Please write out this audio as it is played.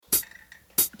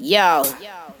Yo.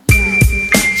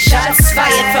 Shots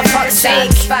fired for fuck's sake.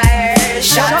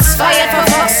 Shots fired for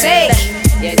fuck's sake.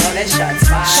 You know that shots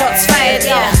fired. Shots fired,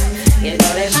 yeah. You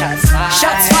know that shots fired.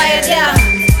 Shots fired, yeah.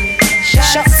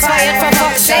 Shots fired for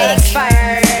fuck's sake.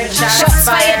 Shots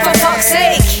fired for fuck's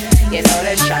sake. You know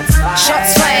that shots fired.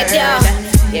 Shots fired, yeah.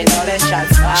 You know that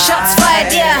shots fired. Shots fired,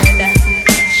 yeah.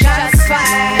 Shots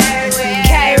fired.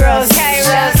 Kairos,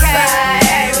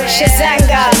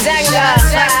 Shazanga,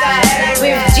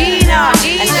 with Gina,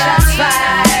 and shots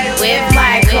fired with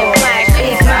Michael.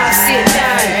 Big mouth, sit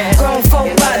down. Grown folk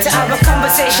about to have a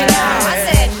conversation now.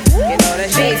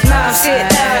 Big mouth, sit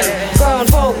down. Grown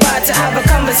folk about to have a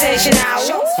conversation now.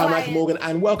 Hi, Michael Morgan,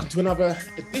 and welcome to another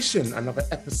edition, another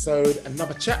episode,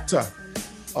 another chapter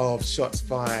of Shots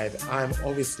Fired. I'm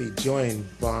obviously joined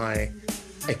by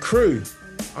a crew.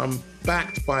 I'm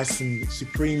backed by some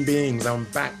supreme beings. I'm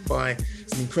backed by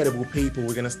some incredible people.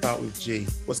 We're going to start with G.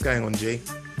 What's going on, G?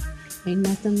 Ain't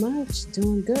nothing much.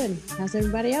 Doing good. How's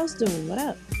everybody else doing? What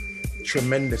up?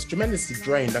 Tremendously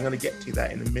drained. I'm going to get to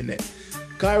that in a minute.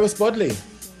 Kairos Bodley.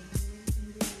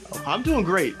 Oh, I'm doing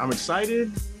great. I'm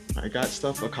excited. I got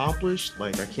stuff accomplished.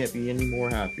 Like, I can't be any more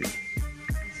happy.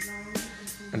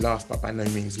 And last but by no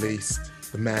means least,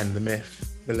 the man, the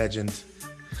myth, the legend.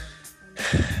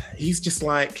 He's just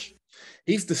like,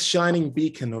 he's the shining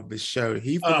beacon of this show.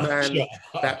 He's the man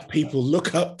that people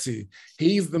look up to.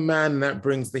 He's the man that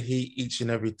brings the heat each and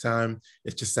every time.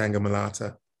 It's Chisanga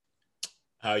Malata.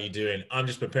 How you doing? I'm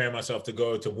just preparing myself to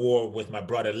go to war with my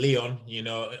brother Leon, you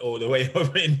know, all the way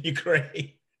over in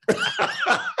Ukraine.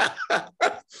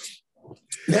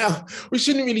 Now, we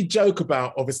shouldn't really joke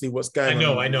about obviously what's going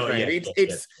on. I know. Yeah,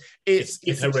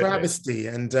 it's a travesty,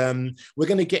 and we're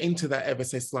going to get into that ever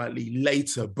so slightly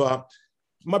later. But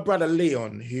my brother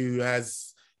Leon, who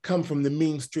has come from the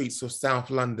mean streets of South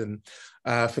London,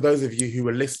 for those of you who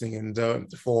are listening,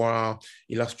 and for our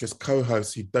illustrious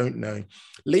co-hosts who don't know,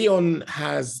 Leon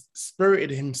has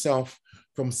spirited himself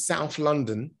from South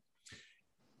London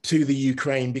to the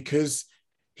Ukraine because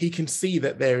he can see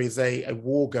that there is a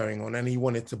war going on and he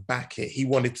wanted to back it. He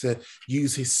wanted to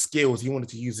use his skills. He wanted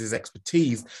to use his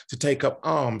expertise to take up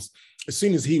arms. As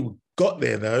soon as he got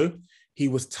there, though, he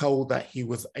was told that he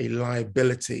was a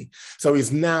liability. So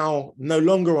he's now no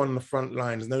longer on the front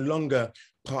lines, no longer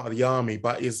part of the army,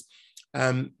 but is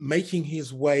making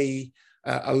his way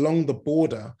along the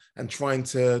border and trying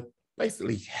to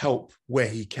basically help where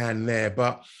he can there.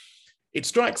 But it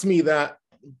strikes me that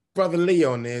Brother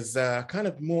Leon is kind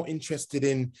of more interested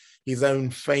in his own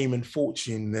fame and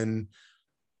fortune than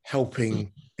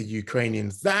helping the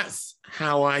Ukrainians. That's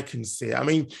how I can see it. I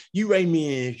mean, you rein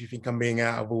me in if you think I'm being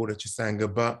out of order, Chisanga,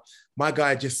 but my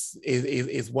guy just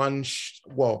is one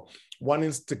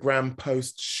Instagram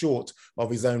post short of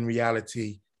his own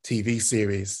reality TV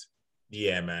series.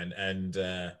 Yeah, man. And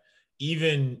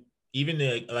even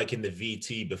like in the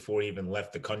VT before he even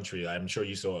left the country, I'm sure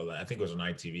you saw, I think it was on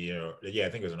ITV I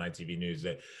think it was on ITV News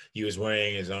that he was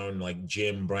wearing his own like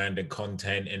gym branded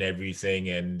content and everything.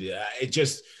 And it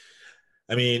just,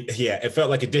 I mean, yeah, it felt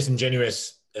like a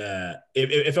disingenuous,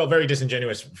 it felt very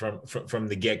disingenuous from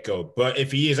the get-go. But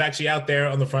if he is actually out there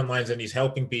on the front lines and he's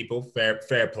helping people,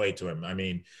 fair play to him. I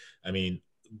mean,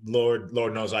 Lord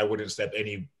knows I wouldn't step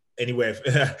anywhere.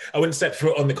 I wouldn't step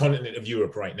foot on the continent of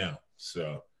Europe right now.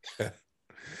 So.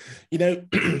 You know,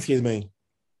 excuse me,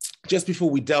 just before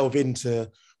we delve into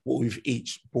what we've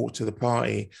each brought to the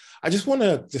party, I just want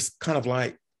to just kind of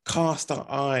like cast our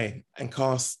eye and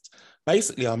cast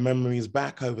basically our memories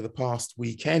back over the past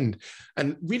weekend,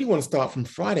 and really want to start from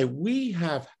Friday. We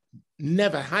have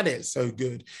never had it so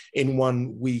good in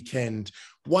one weekend.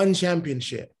 One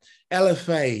championship,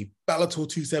 LFA, Bellator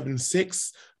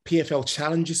 276, PFL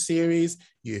Challenger Series,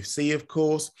 UFC, of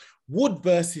course, Wood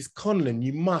versus Conlan.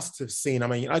 You must have seen, I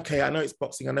mean, okay, I know it's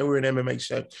boxing, I know we're an MMA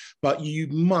show, but you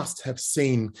must have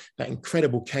seen that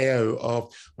incredible KO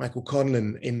of Michael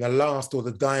Conlan in the last, or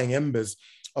the dying embers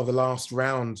of the last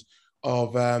round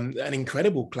of an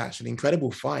incredible clash, an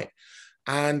incredible fight.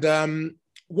 And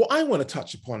what I want to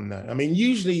touch upon though, I mean,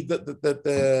 usually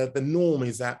the norm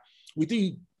is that we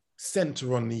do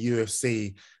center on the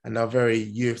UFC and are very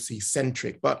UFC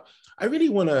centric, but I really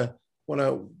what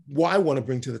I want to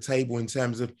bring to the table in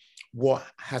terms of what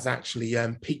has actually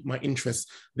piqued my interest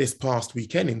this past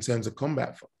weekend in terms of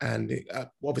combat. And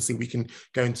obviously we can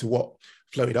go into what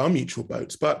floated our mutual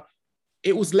boats, but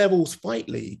it was Levels Fight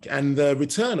League and the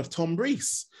return of Tom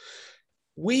Breese.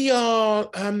 We are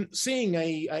seeing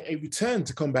a return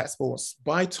to combat sports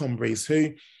by Tom Breese,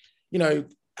 who, you know,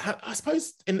 I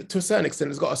suppose to a certain extent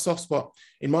has got a soft spot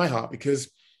in my heart because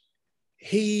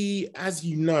he, as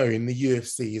you know, in the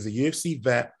UFC, is a UFC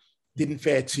vet. didn't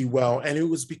fare too well. And it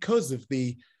was because of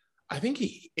I think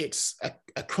it's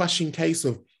a crushing case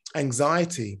of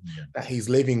anxiety that he's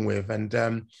living with.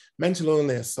 And mental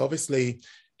illness obviously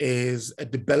is a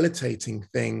debilitating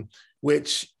thing,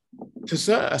 which to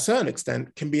a certain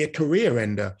extent can be a career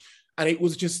ender. And it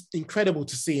was just incredible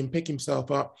to see him pick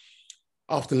himself up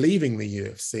after leaving the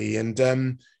UFC.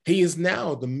 And he is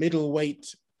now the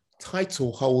middleweight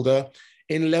title holder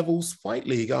in Levels Fight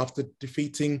League after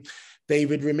defeating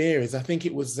David Ramirez. I think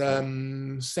it was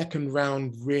second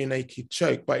round rear naked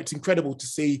choke, but it's incredible to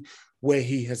see where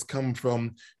he has come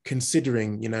from,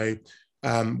 considering,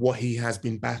 what he has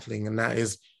been battling, and that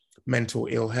is mental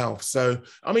ill health. So,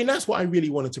 I mean, that's what I really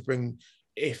wanted to bring,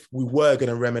 if we were going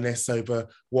to reminisce over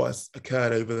what has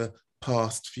occurred over the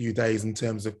past few days in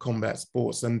terms of combat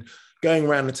sports. And going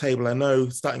around the table, I know,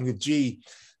 starting with G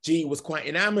was quite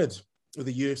enamored with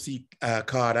the UFC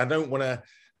card. I don't want to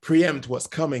preempt what's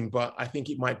coming, but I think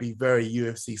it might be very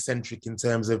UFC centric in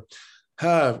terms of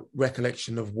her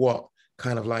recollection of what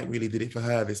kind of like really did it for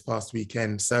her this past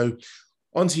weekend. So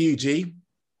on to you, G.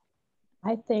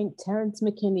 I think Terrence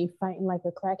McKinney fighting like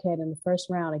a crackhead in the first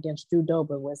round against Drew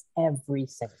Dober was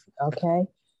everything, okay?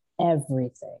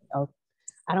 Everything. Okay.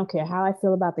 I don't care how I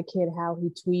feel about the kid, how he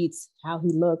tweets, how he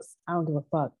looks. I don't give a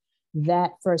fuck.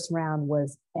 That first round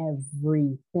was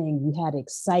everything. You had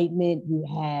excitement. You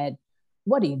had,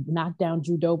 he knocked down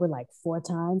Drew Dober like 4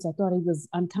 times. I thought he was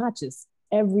unconscious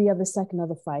every other second of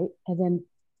the fight. And then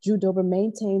Drew Dober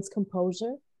maintains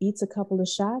composure, eats a couple of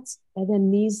shots, and then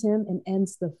knees him and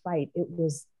ends the fight. It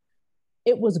was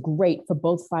great for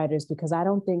both fighters, because I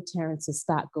don't think Terrence's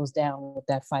stock goes down with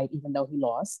that fight, even though he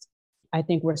lost. I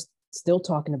think we're still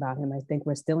talking about him. I think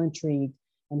we're still intrigued,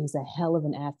 and he's a hell of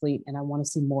an athlete, and I want to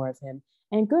see more of him.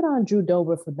 And good on Drew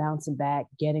Dober for bouncing back,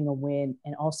 getting a win,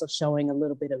 and also showing a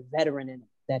little bit of veteran in him,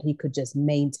 that he could just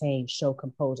maintain, show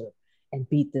composure, and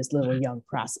beat this little young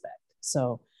prospect.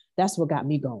 So that's what got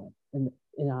me going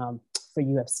for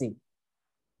UFC.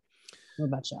 What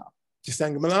about y'all?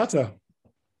 Chisanga Malata.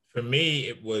 For me,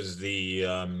 it was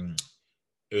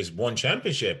one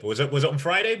championship. Was it on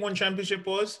Friday? One championship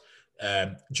was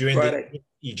during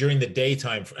the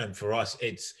daytime, and for us,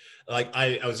 it's like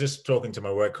I was just talking to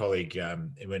my work colleague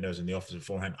when I was in the office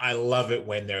beforehand. I love it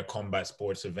when there are combat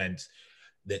sports events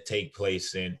that take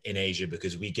place in Asia,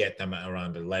 because we get them at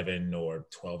around 11 or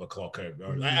 12 o'clock or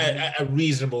a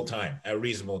reasonable time.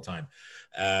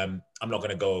 I'm not going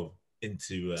to go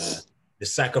into the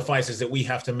sacrifices that we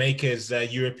have to make as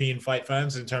European fight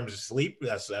fans in terms of sleep.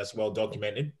 That's well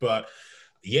documented. But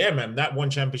yeah, man, that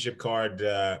one championship card,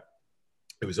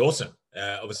 it was awesome.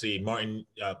 Obviously, Martin,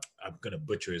 I'm going to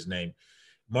butcher his name.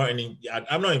 I'm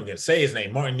not even going to say his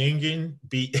name. Martin Nguyen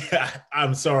beat,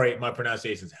 I'm sorry, my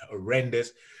pronunciation is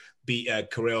horrendous, beat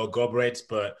Karel Gobrets,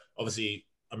 but obviously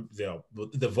the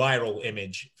viral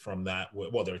image from that,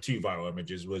 well, there are 2 viral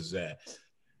images, was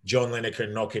John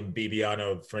Lineker knocking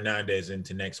Bibiano Fernandez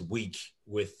into next week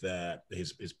with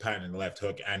his patented left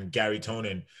hook, and Gary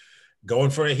Tonin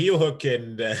going for a heel hook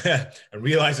and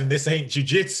realizing this ain't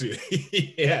jiu-jitsu.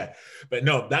 Yeah, but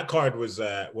no, that card was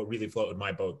what really floated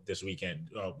my boat this weekend.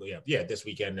 Oh yeah, this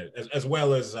weekend, as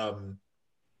well as the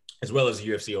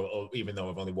UFC, or even though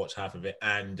I've only watched half of it,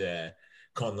 and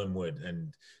Conlan Wood.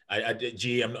 And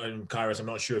Kairos, I'm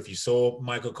not sure if you saw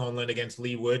Michael Conlan against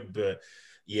Lee Wood, but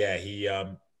yeah,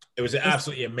 it was an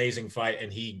absolutely amazing fight,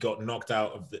 and he got knocked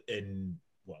out of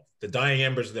the dying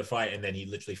embers of the fight, and then he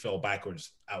literally fell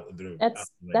backwards out of the room.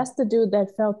 That's the dude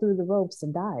that fell through the ropes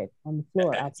and died on the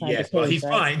floor outside the cage. Yes, well,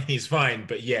 he's fine,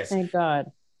 but yes. Thank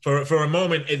God. For a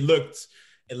moment, it looked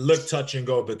touch and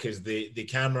go, because the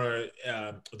camera,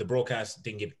 the broadcast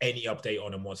didn't give any update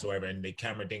on him whatsoever, and the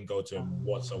camera didn't go to him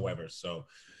whatsoever. So,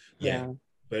 yeah.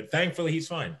 But thankfully, he's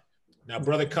fine. Now,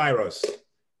 brother Kairos,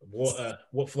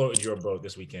 what floated your boat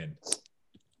this weekend?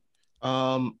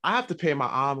 I have to pay my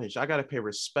homage. I got to pay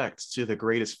respect to the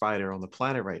greatest fighter on the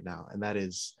planet right now, and that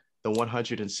is the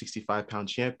 165-pound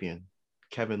champion,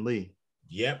 Kevin Lee.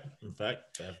 Yep, in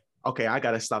fact. Okay, I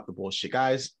got to stop the bullshit,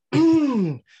 guys.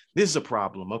 This is a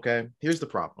problem, okay? Here's the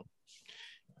problem.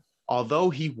 Although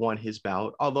he won his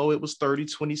bout, although it was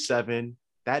 30-27,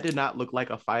 that did not look like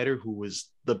a fighter who was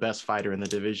the best fighter in the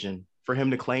division. For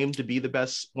him to claim to be the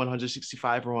best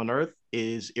 165er on earth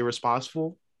is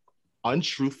irresponsible,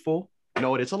 untruthful.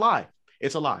 No, it's a lie.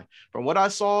 It's a lie. From what I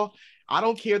saw, I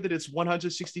don't care that it's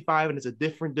 165 and it's a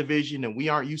different division and we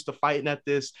aren't used to fighting at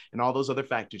this and all those other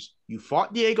factors. You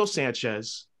fought Diego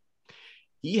Sanchez.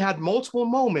 He had multiple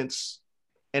moments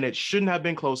and it shouldn't have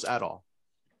been close at all.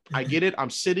 I get it. I'm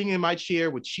sitting in my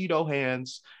chair with Cheeto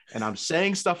hands and I'm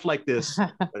saying stuff like this,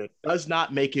 but it does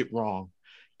not make it wrong.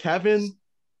 Kevin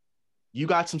You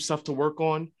got some stuff to work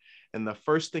on. And the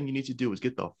first thing you need to do is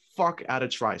get the fuck out of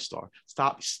TriStar.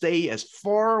 Stay as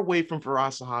far away from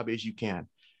Firas Zahabi as you can.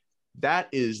 That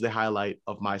is the highlight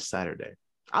of my Saturday.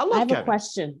 I have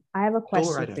Kevin. I have a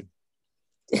question.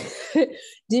 Right.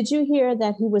 Did you hear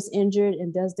that he was injured,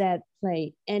 and does that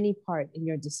play any part in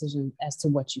your decision as to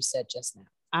what you said just now?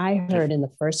 I heard in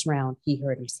the first round he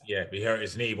hurt himself. Yeah, he hurt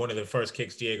his knee. One of the first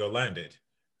kicks Diego landed.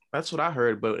 That's what I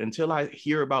heard. But until I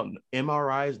hear about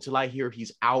MRIs, until I hear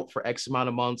he's out for X amount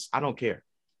of months, I don't care.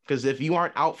 Because if you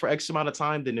aren't out for X amount of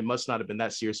time, then it must not have been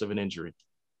that serious of an injury.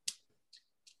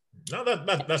 No,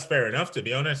 that's fair enough. To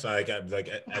be honest, like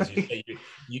as you say,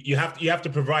 you have to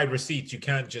provide receipts. You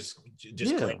can't just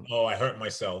claim, oh, I hurt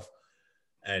myself.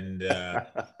 And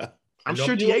I'm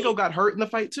sure Diego got hurt in the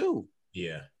fight too.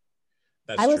 Yeah.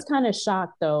 I was kind of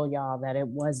shocked, though, y'all, that it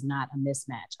was not a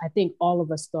mismatch. I think all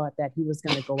of us thought that he was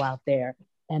going to go out there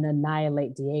and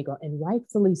annihilate Diego, and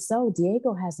rightfully so.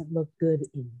 Diego hasn't looked good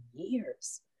in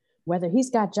years. Whether he's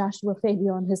got Joshua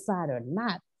Fabio on his side or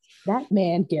not, that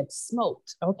man gets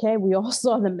smoked, okay? We all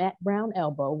saw the Matt Brown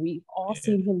elbow. We all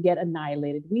seen him get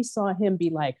annihilated. We saw him be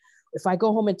like, if I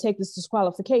go home and take this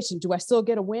disqualification, do I still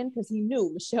get a win? Because he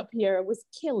knew Michelle Pierre was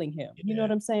killing him. You know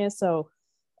what I'm saying? So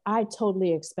I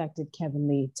totally expected Kevin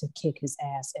Lee to kick his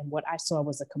ass, and what I saw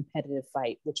was a competitive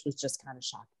fight, which was just kind of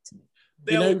shocking to me.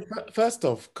 You know, first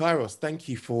off, Kairos, thank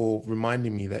you for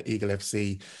reminding me that Eagle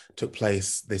FC took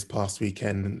place this past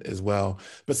weekend as well.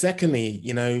 But secondly,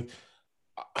 you know,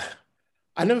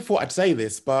 I never thought I'd say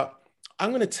this, but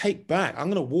I'm going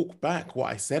to walk back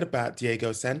what I said about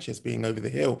Diego Sanchez being over the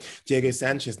hill, Diego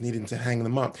Sanchez needing to hang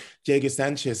them up, Diego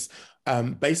Sanchez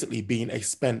basically being a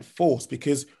spent force,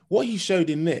 because what he showed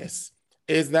in this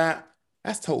is that's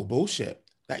total bullshit.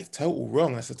 That is total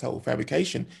wrong. That's a total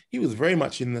fabrication. He was very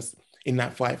much in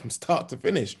that fight from start to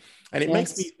finish. And it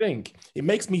makes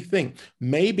me think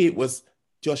maybe it was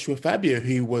Joshua Fabio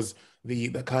who was the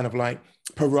kind of like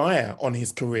pariah on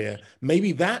his career.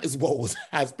 Maybe that is what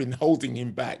has been holding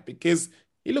him back, because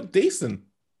he looked decent.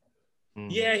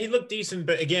 Yeah, he looked decent,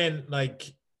 but again,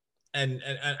 like, and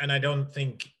I don't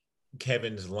think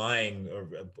Kevin's lying or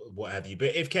what have you.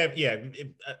 But if Kevin,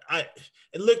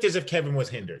 it looked as if Kevin was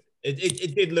hindered.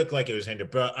 It did look like it was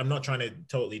hindered, but I'm not trying to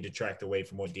totally detract away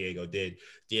from what Diego did.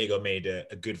 Diego made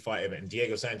a good fight of it. And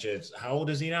Diego Sanchez, how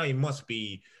old is he now? He must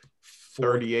be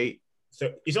 38.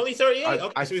 So he's only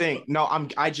 38. I think. No,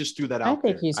 I just threw that out. I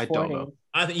think he's 40. I don't know.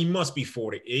 I think he must be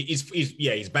 40.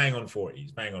 He's bang on 40.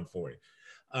 He's bang on 40.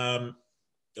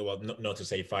 Well, not to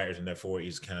say fighters in their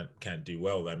 40s can't do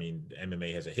well. I mean,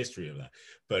 MMA has a history of that.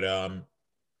 But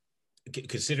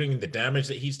considering the damage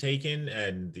that he's taken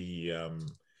and the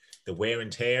wear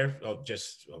and tear of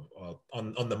just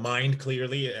on the mind,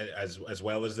 clearly, as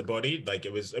well as the body, like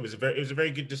it was a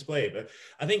very good display. But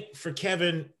I think for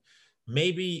Kevin,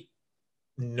 maybe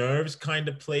nerves kind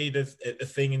of played a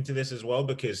thing into this as well,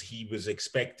 because he was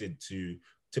expected to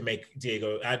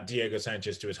add Diego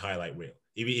Sanchez to his highlight reel.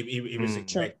 He was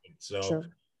expected. So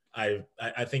I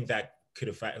think that could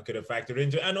have factored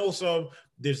into it. And also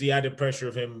there's the added pressure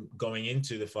of him going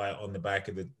into the fight on the back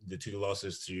of the two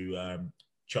losses to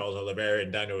Charles Oliveira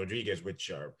and Daniel Rodriguez, which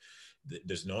are,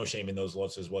 there's no shame in those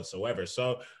losses whatsoever.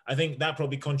 So I think that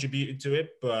probably contributed to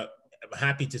it, but I'm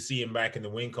happy to see him back in the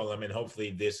win column, and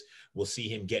hopefully this will see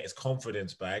him get his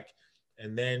confidence back,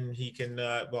 and then he can,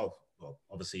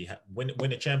 obviously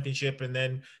win a championship and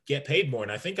then get paid more.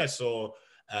 And I think I saw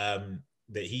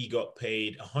that he got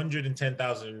paid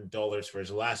 $110,000 for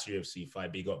his last UFC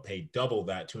fight, but he got paid double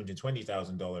that,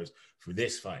 $220,000 for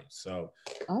this fight. So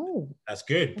that's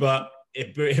good. But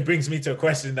it brings me to a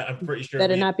question that I'm pretty sure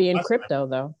better not be in crypto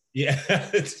though. Yeah.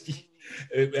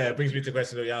 It brings me to a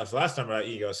question that we asked last time about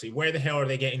Ego. See, where the hell are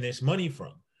they getting this money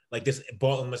from? Like this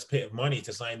bottomless pit of money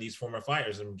to sign these former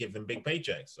fighters and give them big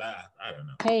paychecks. I don't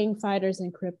know. Paying fighters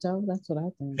in crypto. That's what I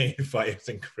think. Paying fighters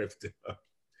in crypto.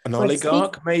 An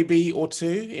oligarch, maybe, or two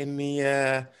in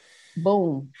the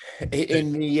boom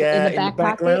in the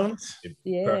background.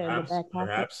 Yeah, perhaps, in the back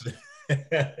pocket.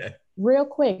 Perhaps. Real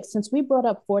quick, since we brought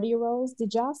up 40-year-olds,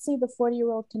 did y'all see the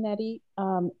 40-year-old Canetti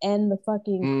end the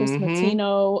fucking Chris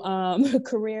Martino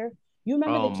career? You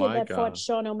remember the kid that fought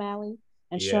Sean O'Malley?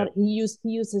 And Sean, he used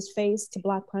his face to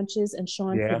block punches, and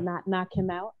Sean could not knock him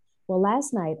out. Well,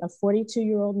 last night, a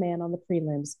 42-year-old man on the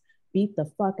prelims beat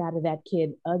the fuck out of that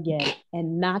kid again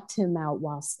and knocked him out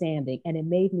while standing. And it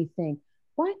made me think,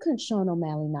 why couldn't Sean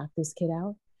O'Malley knock this kid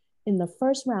out? In the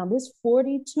first round, this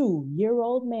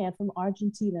 42-year-old man from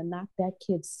Argentina knocked that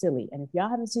kid silly. And if y'all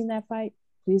haven't seen that fight,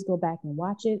 please go back and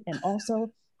watch it. And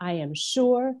also, I am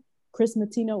sure Chris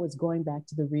Martino is going back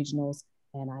to the regionals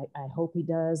And I hope he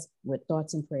does with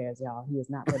thoughts and prayers, y'all. He is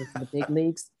not ready for the big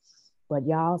leagues. But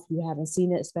y'all, if you haven't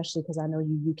seen it, especially because I know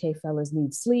you UK fellas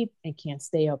need sleep and can't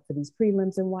stay up for these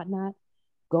prelims and whatnot,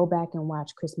 go back and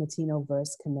watch Chris Martino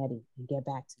versus Canetti and get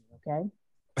back to me, okay?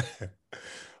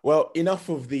 Well, enough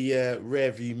of the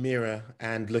rear view mirror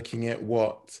and looking at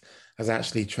what has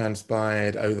actually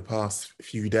transpired over the past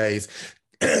few days.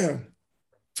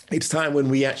 It's time when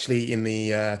we actually, in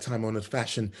the time-honored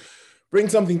fashion, bring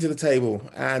something to the table.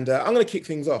 And I'm going to kick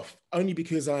things off, only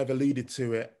because I've alluded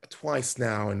to it twice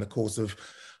now in the course of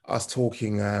us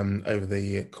talking over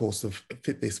the course of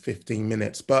this 15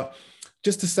 minutes. But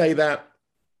just to say that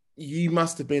you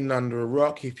must have been under a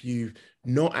rock if you've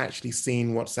not actually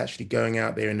seen what's actually going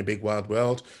out there in the big wide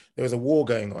world. There is a war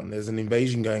going on. There's an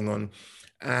invasion going on.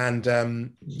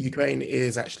 And Ukraine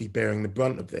is actually bearing the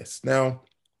brunt of this. Now,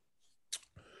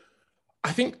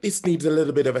 I think this needs a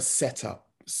little bit of a setup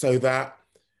so that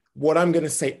what I'm going to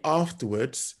say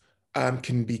afterwards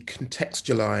can be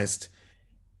contextualized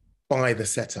by the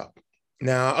setup.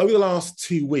 Now, over the last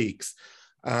 2 weeks,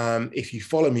 if you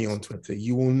follow me on Twitter,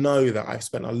 you will know that I've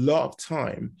spent a lot of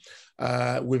time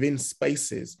within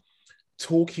Spaces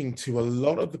talking to a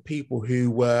lot of the people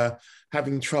who were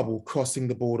having trouble crossing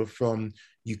the border from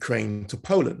Ukraine to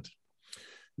Poland.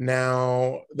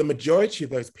 Now, the majority of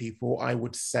those people, I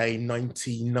would say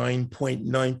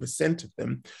 99.9% of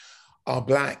them, are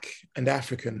Black and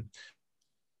African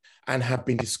and have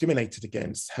been discriminated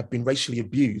against, have been racially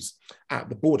abused at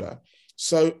the border.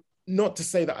 So not to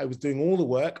say that I was doing all the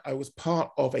work, I was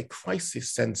part of a crisis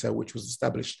center which was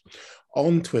established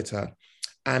on Twitter.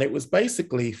 And it was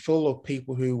basically full of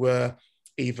people who were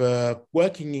either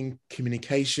working in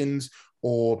communications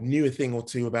or knew a thing or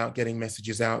two about getting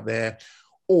messages out there,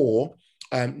 or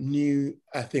knew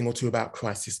a thing or two about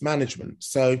crisis management.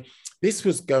 So this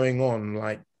was going on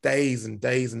like days and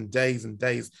days and days and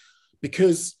days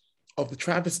because of the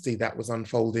travesty that was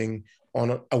unfolding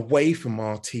away from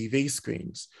our TV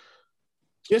screens.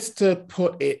 Just to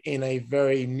put it in a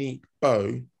very neat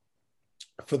bow,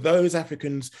 for those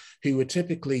Africans who were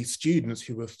typically students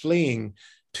who were fleeing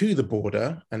to the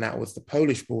border, and that was the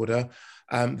Polish border,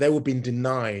 they were being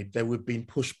denied, they were being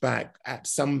pushed back at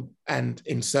some, and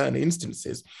in certain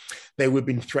instances, they were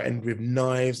being threatened with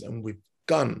knives and with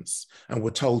guns and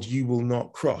were told you will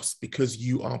not cross because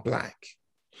you are Black.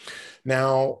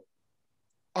 Now,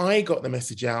 I got the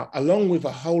message out along with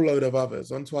a whole load of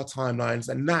others onto our timelines,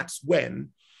 and that's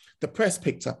when the press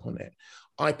picked up on it.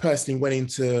 I personally went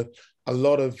into a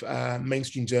lot of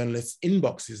mainstream journalists'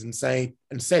 inboxes and said,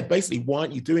 basically, why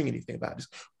aren't you doing anything about this?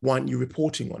 Why aren't you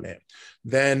reporting on it?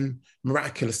 Then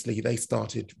miraculously, they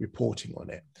started reporting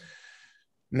on it.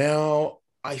 Now,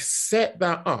 I set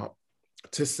that up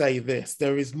to say this: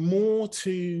 there is more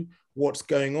to what's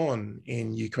going on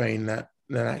in Ukraine that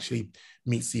actually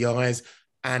meets the eyes.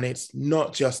 And it's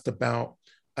not just about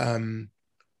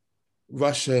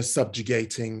Russia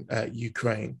subjugating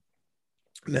Ukraine.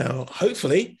 Now,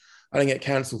 hopefully, I don't get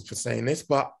cancelled for saying this,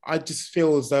 but I just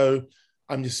feel as though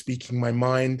I'm just speaking my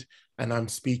mind, and I'm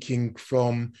speaking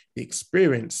from the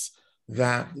experience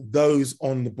that those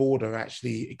on the border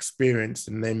actually experience,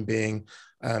 and them being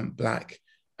Black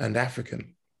and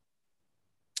African.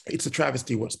 It's a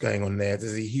travesty what's going on there.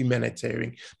 There's a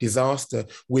humanitarian disaster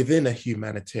within a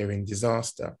humanitarian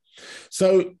disaster.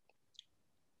 So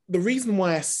the reason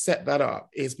why I set that up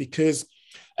is because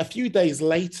a few days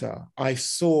later, I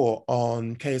saw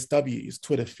on KSW's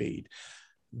Twitter feed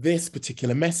this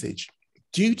particular message.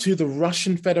 Due to the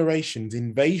Russian Federation's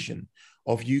invasion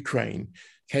of Ukraine,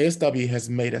 KSW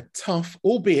has made a tough,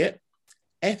 albeit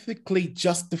ethically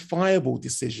justifiable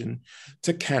decision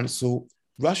to cancel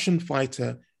Russian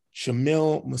fighter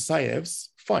Shamil Musayev's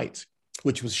fight,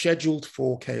 which was scheduled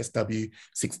for KSW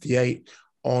 68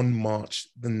 on March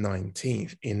the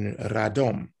 19th in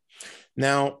Radom.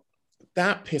 Now,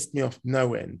 that pissed me off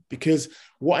no end, because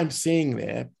what I'm seeing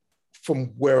there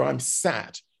from where I'm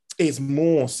sat is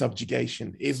more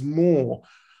subjugation, is more,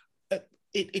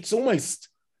 it's almost,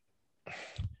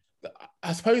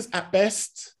 I suppose at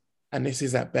best, and this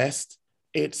is at best,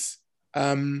 it's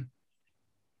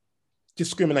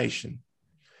discrimination.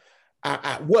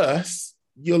 At worst,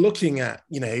 you're looking at,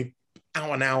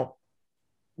 out and out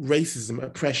racism,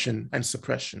 oppression, and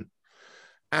suppression.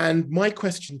 And my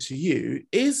question to you,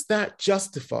 is that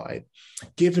justified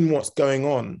given what's going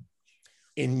on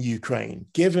in Ukraine,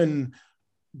 given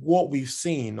what we've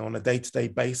seen on a day-to-day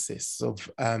basis of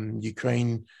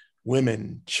Ukraine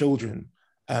women, children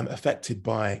affected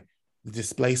by the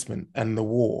displacement and the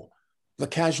war, the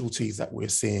casualties that we're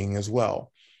seeing as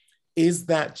well? Is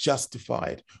that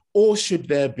justified? Or should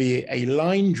there be a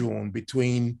line drawn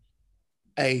between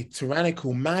a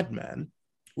tyrannical madman,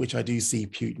 which I do see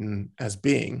Putin as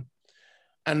being,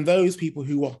 and those people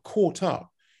who are caught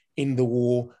up in the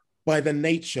war by the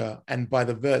nature and by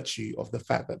the virtue of the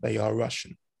fact that they are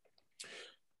Russian.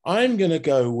 I'm going to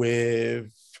go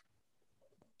with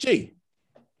G.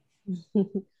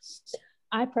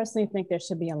 I personally think there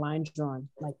should be a line drawn,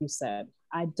 like you said.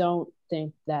 I don't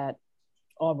think that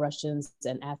all Russians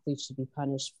and athletes should be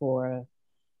punished for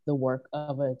the work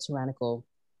of a tyrannical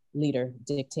leader,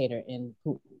 dictator in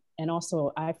Putin. And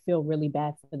also, I feel really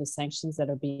bad for the sanctions that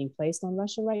are being placed on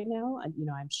Russia right now. And,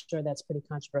 I'm sure that's pretty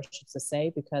controversial to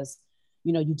say because,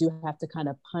 you do have to kind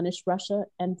of punish Russia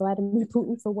and Vladimir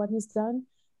Putin for what he's done.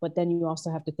 But then you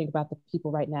also have to think about the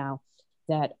people right now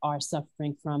that are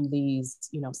suffering from these,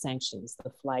 sanctions, the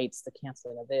flights, the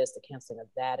canceling of this, the canceling of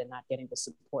that, and not getting the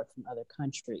support from other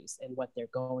countries and what they're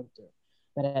going through.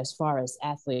 But as far as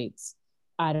athletes,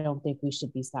 I don't think we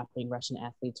should be stopping Russian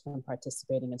athletes from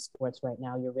participating in sports right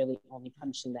now. You're really only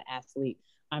punishing the athlete.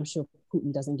 I'm sure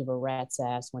Putin doesn't give a rat's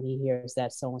ass when he hears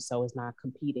that so-and-so is not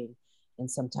competing in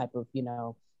some type of,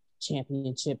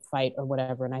 championship fight or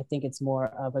whatever. And I think it's more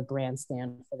of a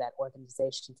grandstand for that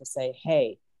organization to say,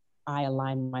 hey, I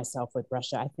align myself with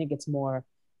Russia. I think it's more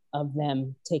of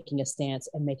them taking a stance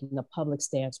and making a public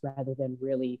stance rather than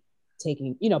really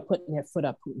taking, putting their foot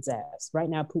up Putin's ass. Right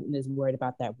now, Putin is worried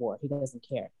about that war. He doesn't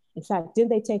care. In fact, didn't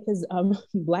they take his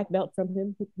black belt from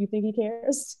him? You think he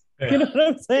cares? Yeah. You know what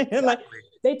I'm saying? Exactly. Like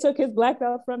they took his black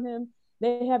belt from him.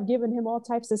 They have given him all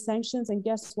types of sanctions. And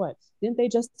guess what? Didn't they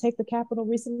just take the capital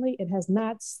recently? It has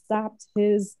not stopped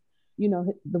his,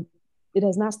 it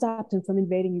has not stopped him from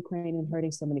invading Ukraine and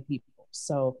hurting so many people.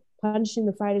 So punishing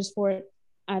the fighters for it,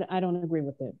 I don't agree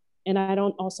with it. And I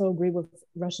don't also agree with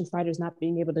Russian fighters not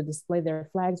being able to display their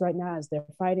flags right now as they're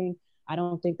fighting. I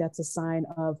don't think that's a sign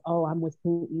of, oh, I'm with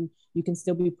Putin. You can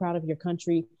still be proud of your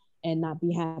country and not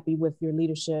be happy with your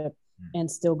leadership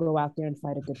and still go out there and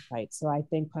fight a good fight. So I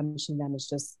think punishing them is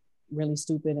just really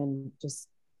stupid and just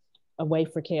a way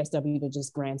for KSW to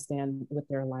just grandstand with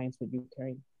their alliance with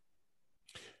Ukraine.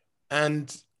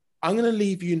 And I'm going to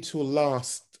leave you until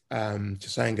last,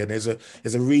 Chisanga.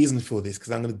 There's a reason for this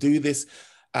because I'm going to do this.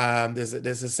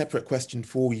 There's a separate question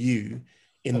for you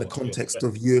in the context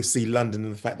of UFC London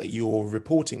and the fact that you're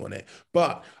reporting on it.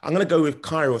 But I'm going to go with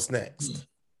Kairos next.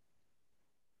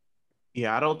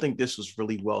 Yeah, I don't think this was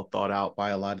really well thought out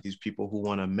by a lot of these people who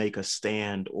want to make a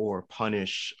stand or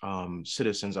punish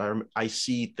citizens. I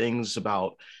see things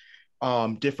about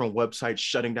different websites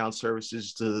shutting down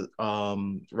services to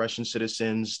Russian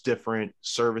citizens, different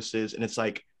services. And it's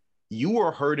like, you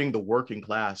are hurting the working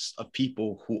class of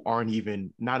people who aren't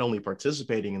even not only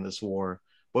participating in this war,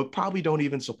 but probably don't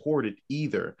even support it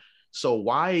either. So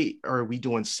why are we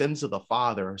doing sins of the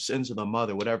father or sins of the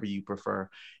mother, whatever you prefer,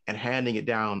 and handing it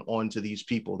down onto these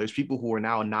people? There's people who are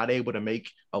now not able to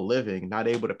make a living, not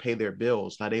able to pay their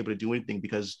bills, not able to do anything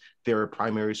because their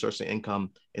primary source of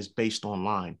income is based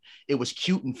online. It was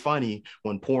cute and funny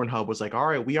when Pornhub was like, all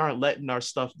right, we aren't letting our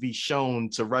stuff be shown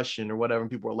to Russian or whatever.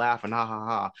 And people were laughing, ha, ha,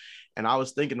 ha. And I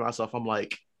was thinking to myself, I'm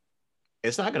like,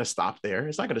 it's not going to stop there.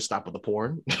 It's not going to stop with the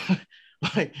porn.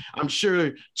 Like, I'm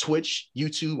sure Twitch,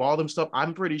 YouTube, all them stuff,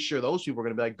 I'm pretty sure those people are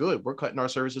going to be like, good, we're cutting our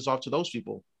services off to those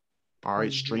people. All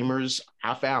right, streamers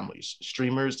have families.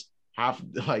 Streamers have,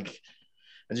 like,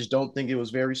 I just don't think it was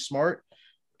very smart.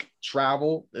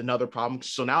 Travel, another problem.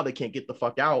 So now they can't get the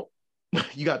fuck out.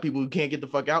 You got people who can't get the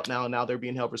fuck out now, and now they're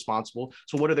being held responsible.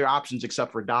 So what are their options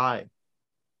except for die?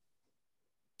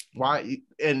 Why?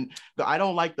 And I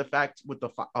don't like the fact with the,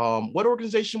 what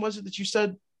organization was it that you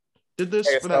said did this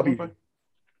for that one?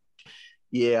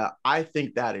 Yeah, I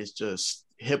think that is just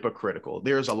hypocritical.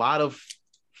 There's a lot of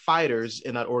fighters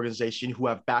in that organization who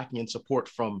have backing and support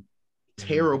from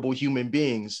terrible human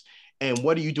beings. And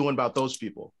what are you doing about those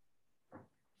people?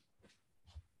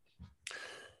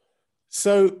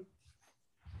 So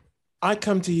I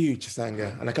come to you,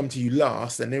 Chisanga, and I come to you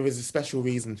last, and there is a special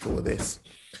reason for this.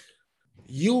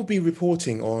 You'll be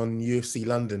reporting on UFC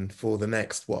London for the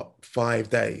next, 5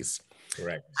 days?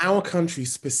 Correct. Our country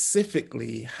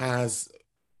specifically has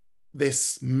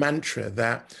this mantra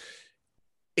that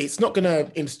it's not going to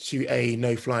institute a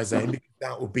no-fly zone because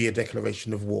that would be a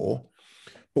declaration of war.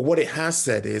 But what it has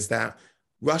said is that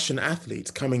Russian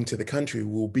athletes coming to the country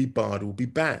will be barred, will be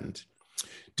banned.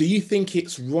 Do you think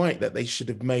it's right that they should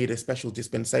have made a special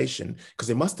dispensation? Because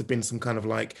there must have been some kind of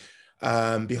like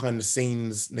behind the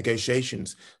scenes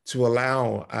negotiations to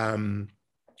allow Alexander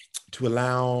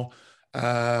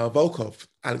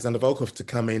Volkov to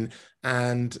come in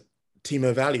and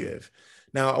Timo Valiev.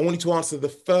 Now, I want you to answer the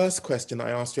first question I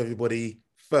asked to everybody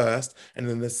first, and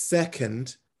then the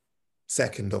second,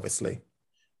 obviously.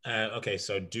 Okay,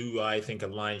 so do I think a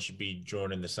line should be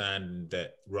drawn in the sand and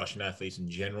that Russian athletes in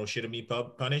general shouldn't be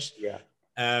punished? Yeah.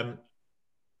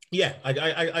 Yeah,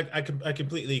 I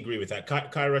completely agree with that.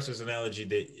 Kairos' analogy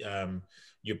that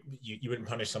you wouldn't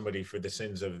punish somebody for the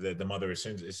sins of the mother or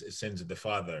sins of the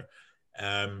father.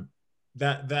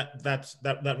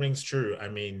 That rings true. I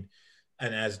mean,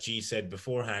 and as G said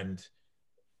beforehand,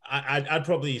 I'd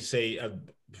probably say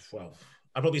well,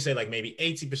 I'd probably say like maybe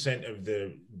 80% of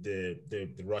the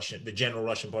general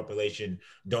Russian population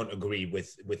don't agree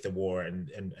with the war and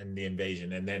the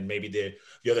invasion, and then maybe the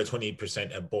other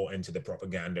 20% have bought into the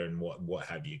propaganda and what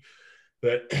have you.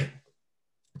 But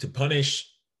to punish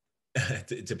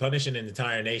to punish an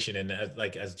entire nation, and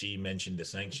as G mentioned, the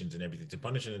sanctions and everything, to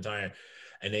punish an entire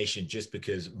nation just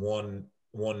because one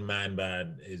man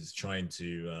band is trying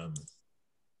to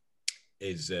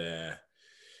is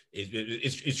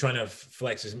trying to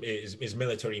flex his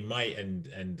military might and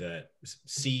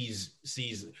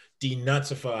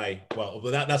denazify. Well,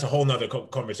 that's a whole nother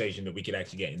conversation that we could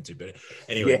actually get into. But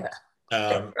anyway,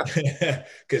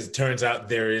 because it turns out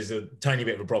there is a tiny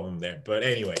bit of a problem there. But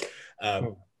anyway,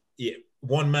 yeah,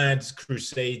 one man's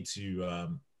crusade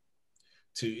to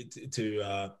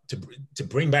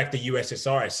bring back the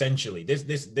USSR. Essentially, this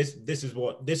is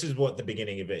what the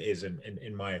beginning of it is,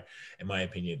 in my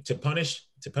opinion. To punish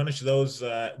those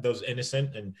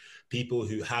innocent and people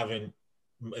who haven't,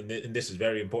 and this is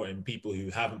very important, people who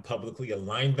haven't publicly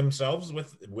aligned themselves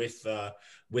with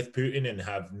Putin and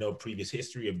have no previous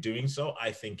history of doing so,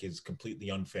 I think is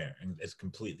completely unfair and it's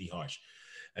completely harsh.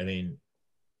 I mean,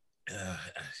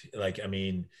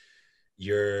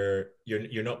 you're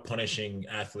not punishing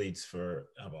athletes for,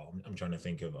 well, I'm trying to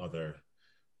think of other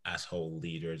asshole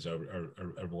leaders or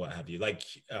what have you. Like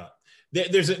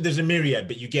there's a myriad,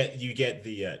 but you get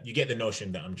the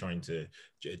notion that I'm trying to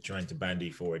bandy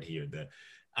forward here. That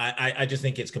I just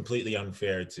think it's completely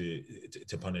unfair to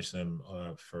punish them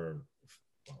for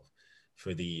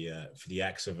the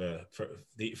acts of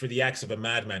a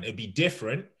madman. It'd be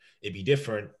different.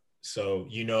 So,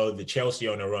 the Chelsea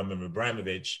owner, Roman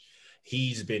Abramovich,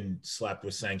 he's been slapped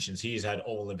with sanctions. He's had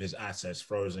all of his assets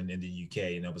frozen in the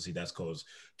UK, and obviously that's caused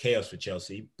chaos for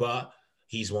Chelsea. But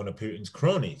he's one of Putin's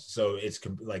cronies, so it's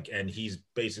and he's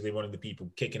basically one of the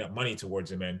people kicking up money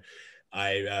towards him. And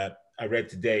I read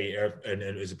today, and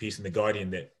it was a piece in the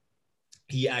Guardian, that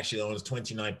he actually owns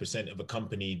 29% of a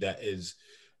company that is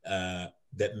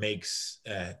that makes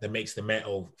the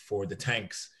metal for the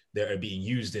tanks that are being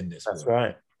used in this war. That's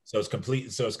right. So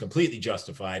it's completely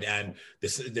justified, and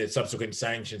the subsequent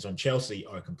sanctions on Chelsea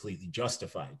are completely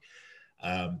justified.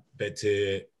 But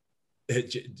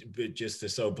just to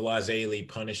so blasely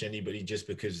punish anybody just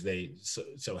because they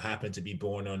so happen to be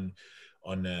born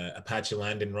on a patch of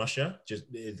land in Russia,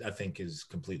 I think is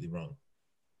completely wrong.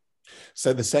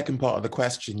 So the second part of the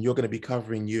question, you're going to be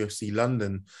covering UFC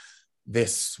London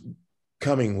this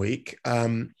coming week.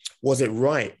 Was it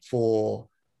right for?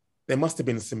 There must have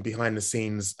been some behind the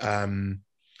scenes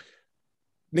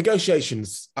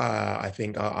negotiations, I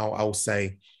think I'll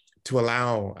say, to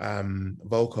allow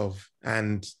Volkov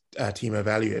and Timo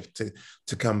Valiev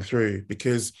to come through.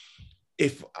 Because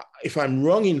if I'm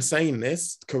wrong in saying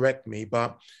this, correct me,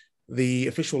 but the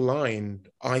official line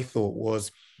I thought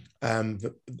was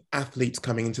the athletes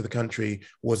coming into the country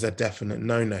was a definite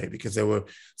no-no, because there were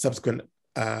subsequent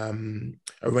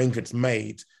arrangements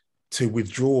made to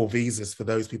withdraw visas for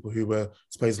those people who were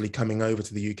supposedly coming over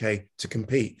to the UK to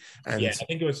compete. And yeah, I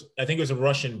think it was a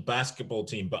Russian basketball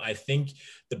team, but I think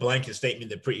the blanket statement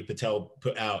that Priti Patel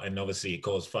put out, and obviously it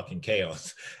caused fucking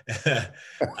chaos.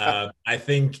 I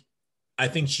think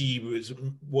she was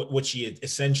what she had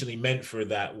essentially meant for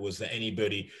that was that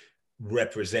anybody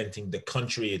representing the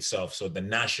country itself, so the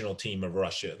national team of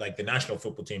Russia, like the national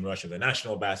football team of Russia, the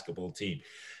national basketball team,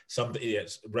 somebody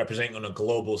that's representing on a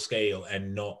global scale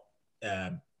and not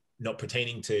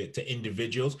pertaining to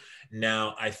individuals.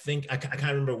 Now, I think I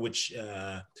can't remember which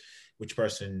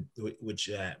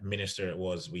minister it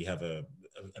was. We have a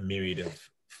myriad of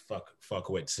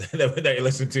fuckwits that you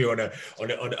listen to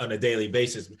on a daily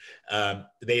basis.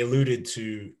 They alluded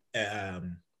to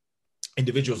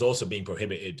individuals also being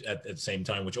prohibited at the same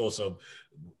time, which also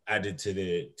added to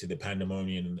the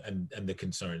pandemonium and the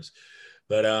concerns.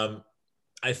 But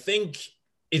I think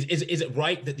is it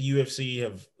right that the UFC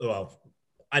have? Well,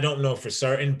 I don't know for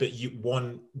certain, but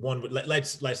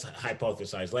let's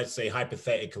hypothesize. Let's say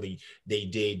hypothetically they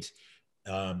did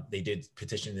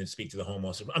petition and speak to the Home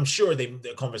Office. I'm sure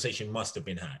the conversation must have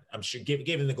been had. I'm sure,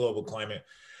 given the global climate,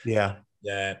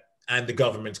 and the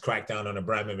government's crackdown on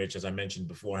Abramovich, as I mentioned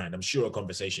beforehand, I'm sure a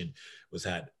conversation was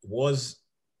had. Was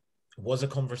a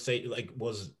conversation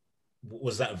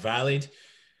was that valid?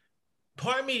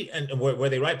 Part of me, and were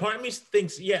they right? Part of me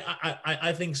thinks, yeah,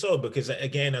 I think so, because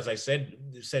again, as I said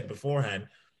beforehand,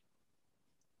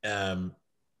 Alexander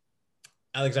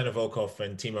Volkov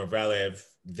and Timur Valiev,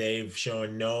 they've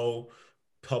shown no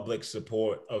public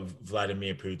support of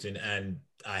Vladimir Putin, and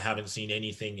I haven't seen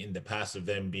anything in the past of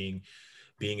them being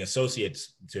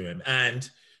associates to him. And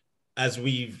as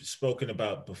we've spoken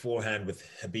about beforehand with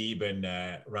Khabib and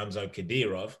Ramzan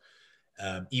Kadyrov,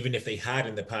 even if they had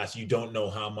in the past, you don't know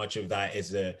how much of that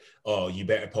is you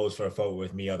better pose for a photo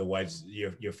with me, otherwise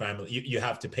your family, you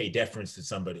have to pay deference to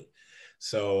somebody.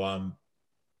 So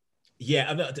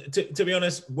yeah, to be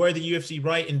honest, were the UFC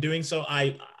right in doing so?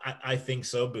 I think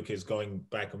so, because going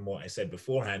back on what I said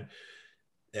beforehand,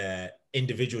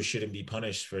 individuals shouldn't be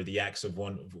punished for the acts of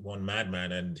one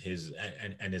madman and his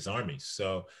armies.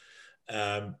 So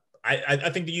I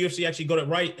think the UFC actually got it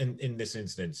right in this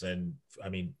instance. And I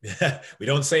mean, we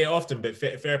don't say it often, but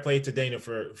fair play to Dana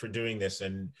for doing this.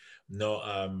 And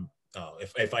no,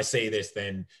 if I say this,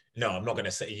 then no, I'm not going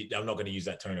to use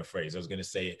that turn of phrase. I was going to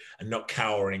say, I'm not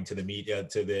cowering to the media,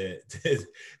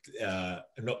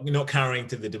 not cowering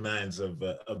to the demands of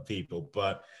people.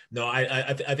 But no,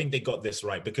 I think they got this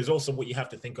right, because also what you have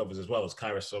to think of as well, as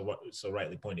Kyra so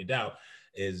rightly pointed out,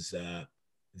 is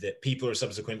that people are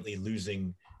subsequently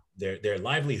losing their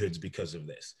livelihoods because of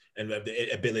this, and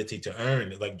the ability to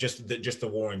earn, like just the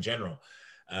war in general.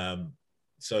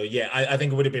 So yeah, I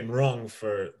think it would have been wrong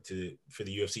for the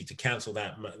UFC to cancel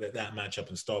that matchup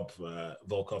and stop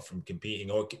Volkov from competing,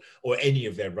 or any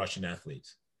of their Russian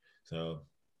athletes. So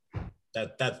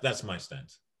that's my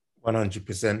stance.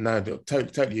 100%. No,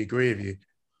 totally agree with you.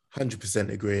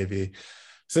 100% agree with you.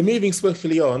 So moving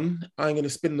swiftly on, I'm going to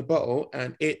spin the bottle,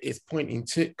 and it is pointing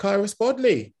to Kyra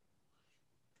Spodley.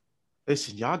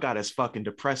 Listen, y'all got us fucking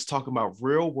depressed talking about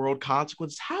real world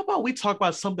consequences. How about we talk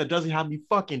about something that doesn't have me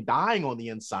fucking dying on the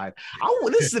inside?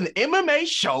 This is an MMA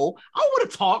show. I want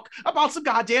to talk about some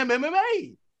goddamn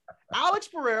MMA. Alex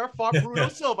Pereira fought Bruno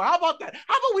Silva. How about that?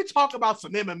 How about we talk about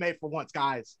some MMA for once,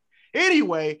 guys?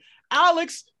 Anyway,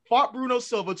 Alex fought Bruno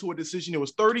Silva to a decision. It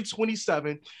was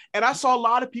 30-27. And I saw a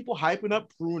lot of people hyping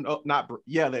up Bruno. They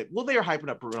were hyping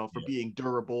up Bruno for being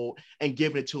durable and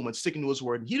giving it to him and sticking to his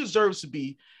word. And he deserves to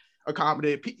be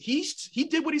accommodated. He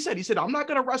did what he said. He said, I'm not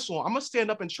going to wrestle. I'm going to stand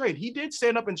up and trade. He did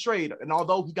stand up and trade. And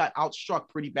although he got outstruck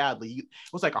pretty badly, it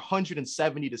was like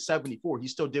 170-74. He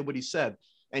still did what he said.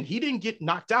 And he didn't get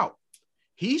knocked out.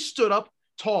 He stood up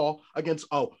tall against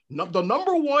the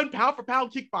number one pound for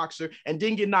pound kickboxer and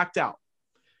didn't get knocked out.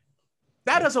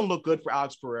 That doesn't look good for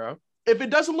Alex Pereira. If it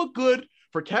doesn't look good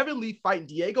for Kevin Lee fighting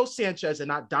Diego Sanchez and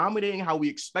not dominating how we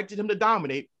expected him to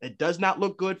dominate, it does not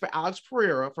look good for Alex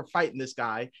Pereira for fighting this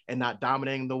guy and not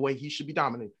dominating the way he should be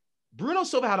dominating. Bruno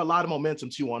Silva had a lot of momentum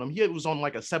too on him. He was on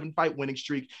like a 7-fight winning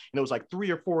streak, and it was like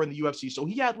 3 or 4 in the UFC. So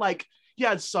he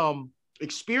had some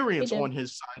experience on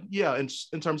his side. Yeah,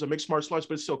 in terms of mixed martial arts,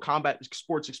 but it's still combat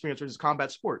sports experience versus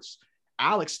combat sports.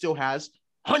 Alex still has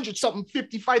 100-something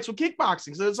 50 fights with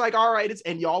kickboxing. So it's like, all right,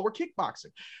 and y'all were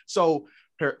kickboxing. So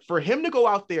for him to go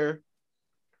out there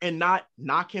and not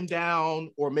knock him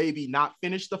down or maybe not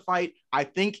finish the fight, I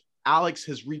think Alex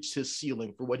has reached his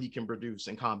ceiling for what he can produce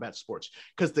in combat sports,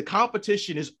 because the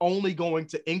competition is only going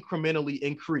to incrementally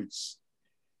increase.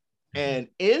 And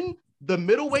in the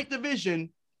middleweight division,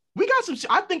 we got some.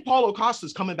 I think Paulo Costa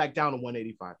is coming back down to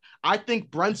 185. I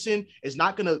think Brunson is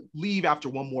not going to leave after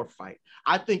one more fight.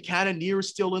 I think Cannonier is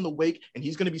still in the wake, and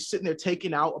he's going to be sitting there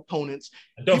taking out opponents.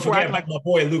 And don't forget about my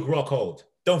boy Luke Rockhold.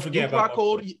 Don't forget about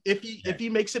Rockhold. If he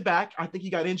makes it back, I think he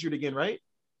got injured again, right?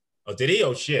 Oh, did he?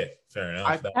 Oh shit! Fair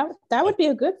enough. That would be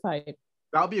a good fight.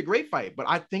 That would be a great fight, but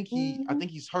I think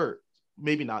he's hurt.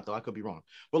 Maybe not though. I could be wrong.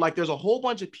 But like, there's a whole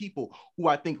bunch of people who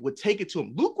I think would take it to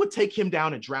him. Luke would take him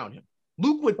down and drown him.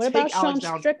 Luke would take Alex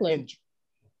down. Strickland?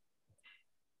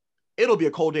 It'll be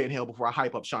a cold day in hell before I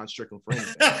hype up Sean Strickland for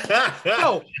anything.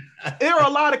 So there are a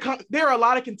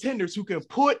lot of contenders who can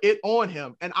put it on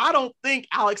him, and I don't think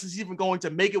Alex is even going to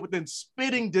make it within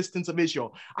spitting distance of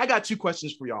Israel. I got 2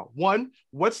 questions for y'all. 1,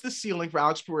 what's the ceiling for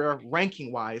Alex Pereira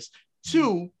ranking wise?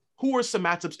 2, who are some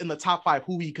matchups in the top 5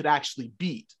 who he could actually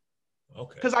beat?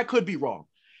 Okay. Because I could be wrong.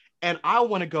 And I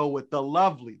want to go with the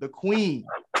lovely, the queen,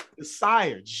 the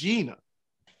sire, Gina.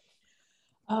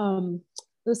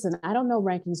 Listen, I don't know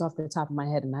rankings off the top of my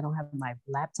head, and I don't have my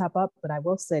laptop up, but I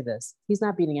will say this. He's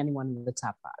not beating anyone in the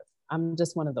top 5. I'm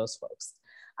just one of those folks.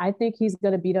 I think he's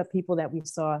going to beat up people that we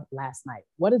saw last night.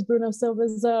 What is Bruno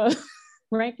Silva's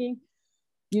ranking?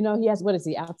 You know, he has, what is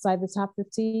he, outside the top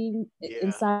 15? Yeah.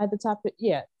 Inside the top?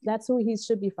 Yeah, that's who he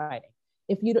should be fighting.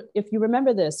 If you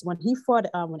remember this, when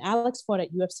Alex fought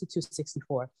at UFC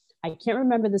 264, I can't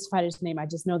remember this fighter's name. I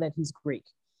just know that he's Greek.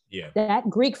 Yeah. That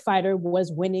Greek fighter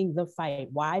was winning the fight.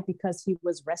 Why? Because he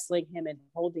was wrestling him and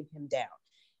holding him down.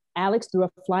 Alex threw a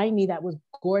flying knee that was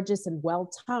gorgeous and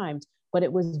well-timed, but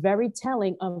it was very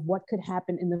telling of what could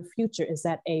happen in the future, is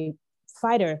that a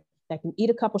fighter that can eat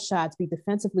a couple shots, be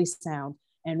defensively sound,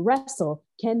 and wrestle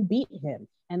can beat him.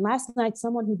 And last night,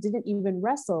 someone who didn't even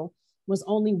wrestle was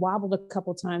only wobbled a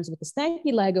couple times with the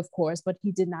stanky leg, of course, but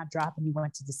he did not drop and he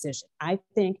went to decision. I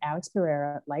think Alex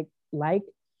Pereira, like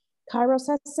Kairos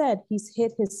has said, he's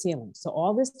hit his ceiling. So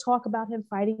all this talk about him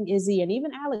fighting Izzy, and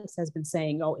even Alex has been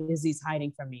saying, oh, Izzy's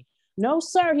hiding from me. No,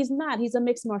 sir, he's not. He's a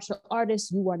mixed martial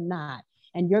artist. You are not.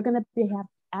 And you're going to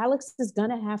Alex is going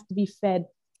to have to be fed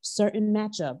certain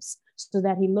matchups so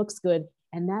that he looks good.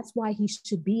 And that's why he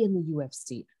should be in the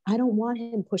UFC. I don't want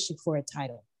him pushing for a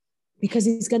title because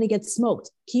he's going to get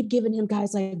smoked. Keep giving him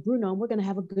guys like Bruno, and we're going to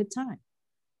have a good time.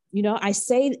 You know, I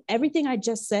say everything I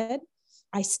just said.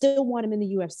 I still want him in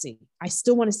the UFC. I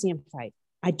still want to see him fight.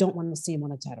 I don't want to see him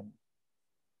on a title.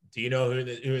 Do you know who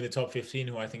are the top 15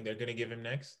 who I think they're going to give him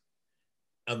next?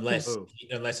 Unless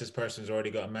this person's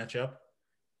already got a matchup.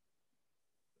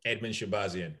 Edmund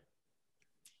Shabazian.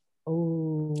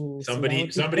 Oh, somebody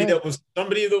that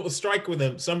will strike with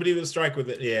him. Somebody will strike with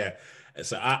it. Yeah.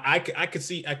 So I could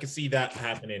see that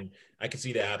happening. I could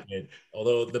see that happening.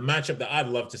 Although the matchup that I'd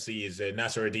love to see is a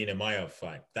Nasruddin Imavov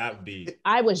fight. That would be.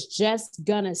 I was just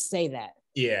gonna say that.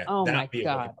 Yeah. Oh my be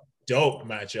God. A dope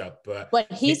matchup.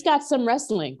 But he's got some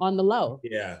wrestling on the low.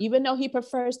 Yeah. Even though he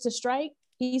prefers to strike,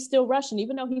 he's still Russian.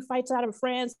 Even though he fights out of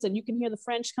France and you can hear the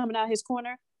French coming out his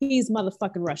corner, he's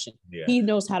motherfucking Russian. Yeah. He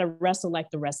knows how to wrestle like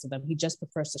the rest of them. He just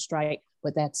prefers to strike,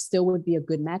 but that still would be a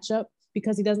good matchup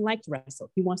because he doesn't like to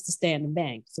wrestle. He wants to stand and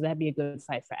bang. So that'd be a good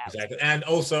fight for Alex. Exactly. And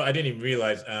also, I didn't even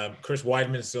realize Chris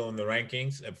Weidman is still in the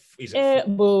rankings. He's at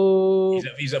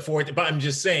 40. But I'm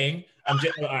just saying, all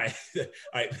right.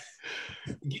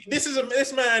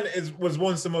 This man was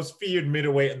once the most feared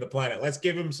middleweight on the planet. Let's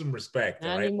give him some respect.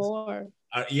 Not anymore.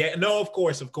 Yeah, no, of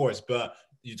course. But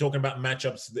you're talking about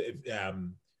matchups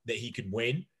that he could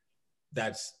win.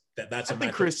 That's a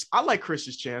matchup. I like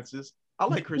Chris's chances. I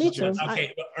like Chris's chances.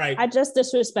 Okay, right. I just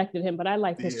disrespected him, but I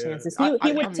like his chances.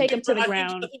 He would take him to the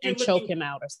ground and choke him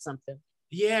out or something.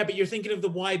 Yeah, but you're thinking of the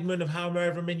Weidman of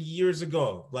however many years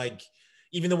ago. Like,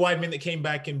 even the Weidman that came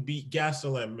back and beat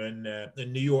Gastelum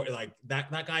in New York, like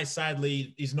that guy,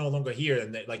 sadly, is no longer here.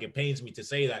 And it pains me to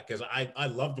say that because I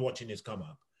loved watching his come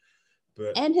up.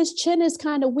 And his chin is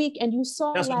kind of weak, and you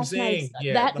saw last night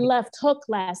that left hook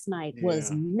last night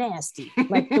was nasty.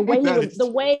 Like the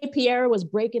way Pierre was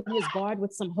breaking his guard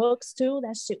with some hooks too,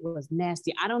 that shit was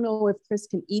nasty. I don't know if Chris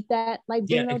can eat that like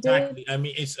Bruno did. I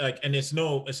mean, it's like, and it's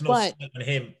no on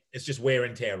him. It's just wear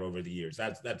and tear over the years.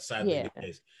 That's sadly the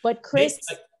case. But Chris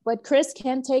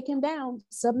can take him down,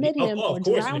 submit him, or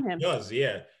drown him. He does,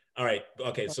 yeah. All right,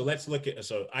 okay. So let's look at.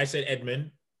 So I said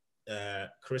Edmund,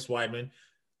 Chris Weidman.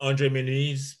 Andre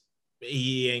Muniz,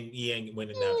 he ain't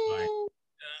winning that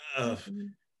fight.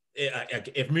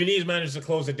 If Muniz manages to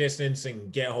close the distance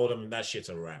and get a hold of him, that shit's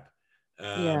a wrap.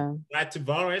 Brad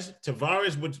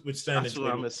Tavares would stand. That's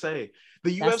what I'm gonna say.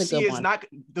 The UFC is not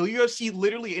the UFC.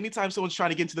 Literally, anytime someone's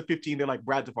trying to get into the 15, they're like,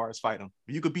 Brad Tavares, fight him.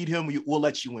 You could beat him, we'll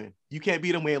let you win. You can't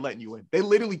beat him, we ain't letting you win. They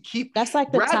literally keep. That's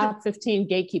like the top 15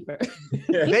 gatekeeper.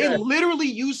 They literally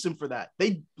use him for that.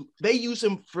 They use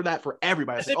him for that for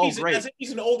everybody. Great. As if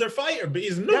he's an older fighter, but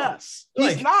he's not. Yes,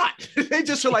 he's not. They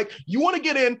just are like, you want to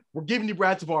get in? We're giving you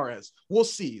Brad Tavares. We'll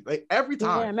see. Like every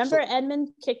time. Yeah, remember Edmund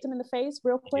kicked him in the face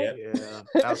real quick? Yeah,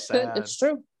 that was sad. It's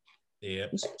true. Yeah,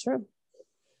 it's true.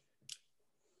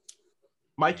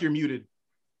 Mike, you're muted.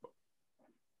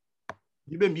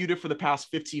 You've been muted for the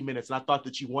past 15 minutes, and I thought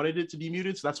that you wanted it to be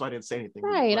muted, so that's why I didn't say anything.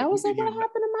 Right. I was like, what happened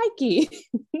to Mikey?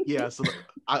 Yeah. So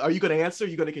are you going to answer? Are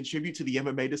you going to contribute to the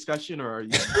MMA discussion, or are you?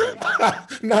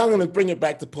 No, I'm going to bring it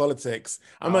back to politics.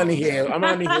 I'm only here to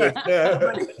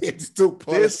talk politics.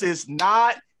 This is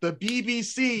not the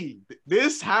BBC.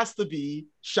 This has to be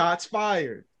shots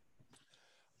fired.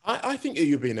 I think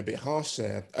you're being a bit harsh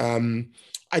there.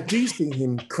 I do see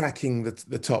him cracking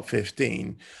the top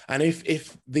 15. And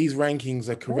if these rankings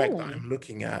are correct that I'm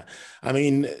looking at, I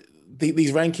mean,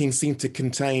 these rankings seem to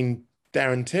contain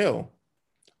Darren Till.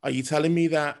 Are you telling me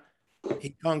that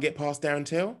he can't get past Darren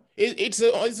Till? It's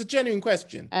a genuine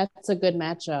question. That's a good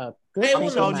matchup. I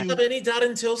don't have any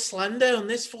Darren Till slander on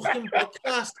this fucking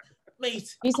podcast,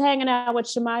 mate. He's hanging out with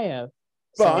Chimaev.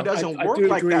 But it doesn't work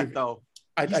like that, though.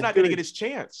 He's not going to get his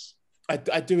chance.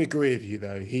 I do agree with you,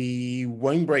 though. He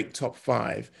won't break top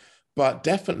 5, but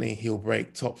definitely he'll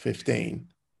break top 15.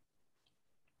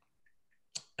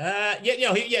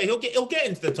 He'll get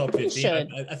into the top 15. should.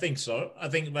 I think so. I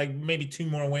think like maybe 2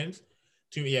 more wins.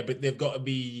 But they've got to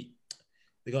be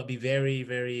very,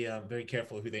 very, very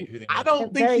careful who they. I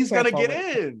don't think he's gonna get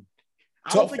in. I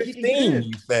Top don't think he can 15, get in.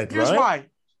 you said, Here's right? why.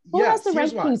 Who has the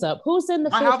here's why. rankings up? Who's in the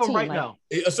 15? I have them right now.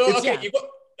 So It's- okay, yeah. you got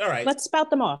all right. Let's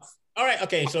spout them off. All right,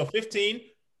 okay. So 15,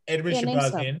 Edmund Yeah, name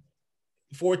Shabazian.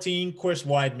 14, Chris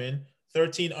Weidman.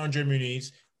 13, Andre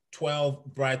Muniz. 12,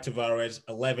 Brad Tavares.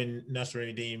 11,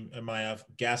 Nasruddin Amayev.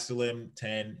 Gastelum.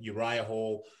 10, Uriah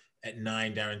Hall. At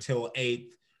 9, Darren Till. 8,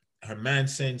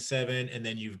 Hermanson. 7, and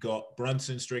then you've got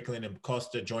Brunson, Strickland, and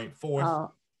Costa joint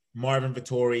 4th. Marvin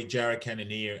Vittori, Jared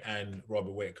Cannonier, and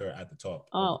Robert Whitaker at the top.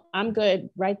 Oh, I'm good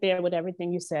right there with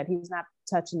everything you said. He's not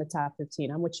touching the top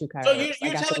 15. I'm with you, Kyle. So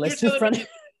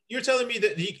you're telling me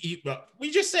that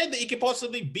we just said that he could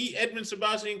possibly beat Edmund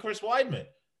Sebastian and Chris Weidman.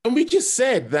 And we just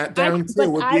said that Darren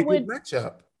Till would be a good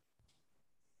matchup.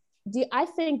 I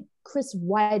think Chris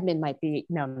Weidman might be.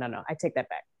 No. I take that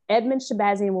back. Edmund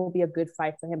Shabazian will be a good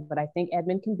fight for him, but I think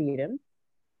Edmund can beat him.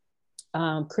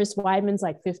 Chris Weidman's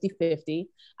like 50-50.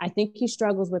 I think he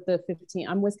struggles with the 15.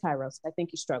 I'm with Kairos. I think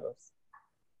he struggles.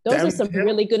 Those are some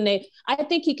really good names. I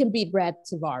think he can beat Brad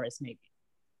Tavares, maybe.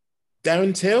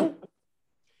 Darren Till?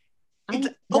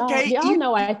 Y'all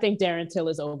know I think Darren Till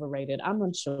is overrated. I'm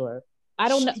unsure. I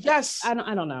don't know. Yes. I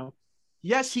don't know.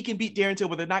 Yes, he can beat Darren Till,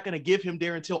 but they're not going to give him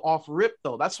Darren Till off rip,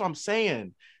 though. That's what I'm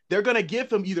saying. They're going to give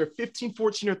him either 15,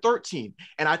 14, or 13.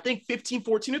 And I think 15,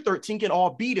 14, or 13 can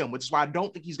all beat him, which is why I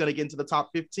don't think he's going to get into the top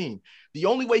 15. The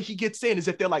only way he gets in is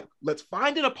if they're like, let's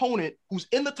find an opponent who's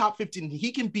in the top 15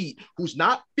 he can beat, who's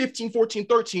not 15, 14,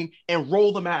 13, and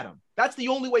roll them at him. That's the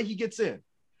only way he gets in.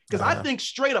 Because I think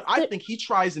straight up, I think he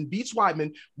tries and beats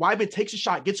Weidman. Weidman takes a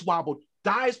shot, gets wobbled,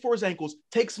 dives for his ankles,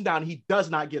 takes him down, and he does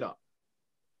not get up.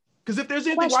 Because if there's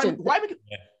anything, Weidman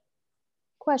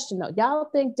Question though, y'all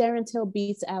think Darren Till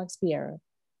beats Alex Pereira?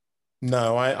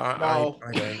 No, I don't. No.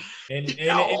 I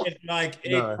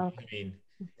mean,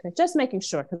 okay, just making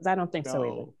sure because I don't think so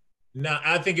either. No,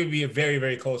 I think it would be a very,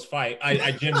 very close fight.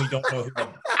 I genuinely don't know who.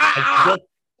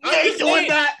 He ain't doing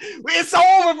that. It's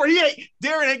over for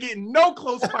Darren ain't getting no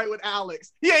close fight with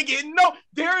Alex. He ain't getting no.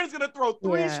 Darren's gonna throw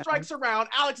 3 strikes around.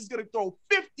 Alex is gonna throw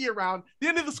 50 around. The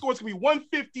end of the score is gonna be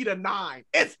 150-9.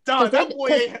 It's done. That boy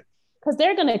ain't. Because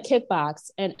they're going to kickbox,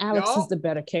 and Alex is the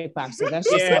better kickboxer. That's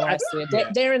just how I see it.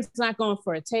 Darren's not going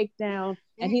for a takedown,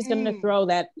 and he's going to throw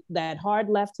that hard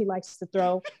left he likes to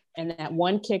throw, and that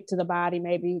one kick to the body,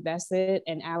 maybe that's it.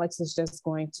 And Alex is just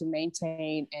going to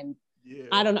maintain. And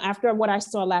I don't know. After what I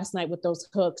saw last night with those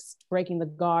hooks, breaking the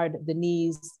guard, the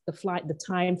knees, the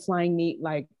time flying knee,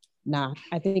 like, nah,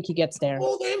 I think he gets there.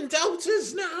 All them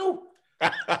doubters now.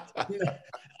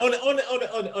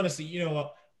 Honestly, you know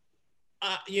what?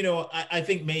 I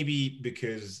think maybe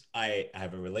because I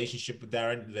have a relationship with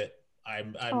Darren that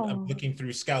I'm looking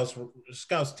through Scout's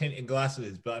tinted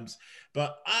glasses, but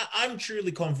I'm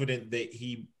truly confident that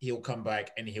he'll come back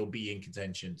and he'll be in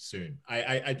contention soon.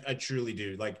 I truly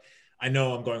do. Like, I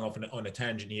know I'm going off on a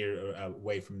tangent here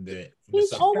away from the.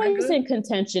 He's always in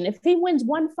contention. If he wins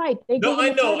one fight, they give him I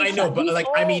know, but he's like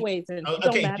I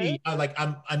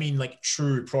mean, like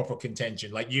true proper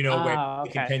contention, like where the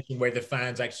contention where the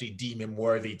fans actually deem him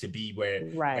worthy to be where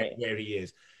he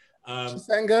is.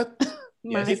 Chisanga,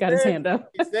 Mike got his hand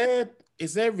up.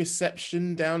 Is there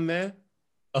reception down there?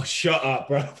 Oh, shut up,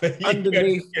 bro!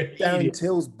 Underneath Darren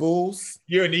Till's balls.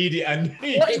 You're an idiot.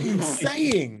 What are you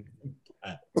saying?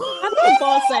 Not the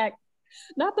ball sack.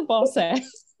 Not the ball sack.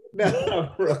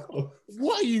 No, bro.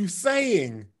 What are you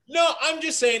saying? No, I'm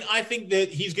just saying. I think that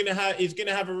he's gonna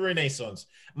have a renaissance,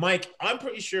 Mike. I'm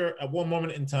pretty sure at one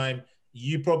moment in time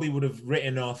you probably would have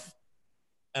written off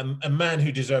a man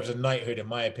who deserves a knighthood, in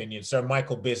my opinion, Sir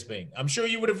Michael Bisping. I'm sure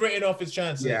you would have written off his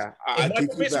chances. Yeah, if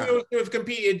Michael Bisping was to have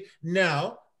competed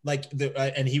now,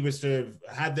 and he was to have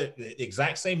had the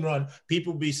exact same run,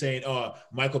 people would be saying, "Oh,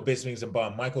 Michael Bisping's a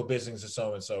bum. Michael Bisping's a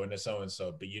so and so and a so and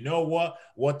so." But you know what?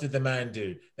 What did the man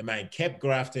do? The man kept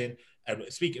grafting. And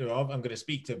speaking of, I'm going to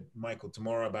speak to Michael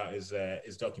tomorrow about his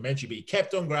documentary. But he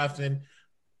kept on grafting.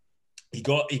 He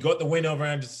got the win over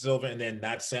Anderson Silva, and then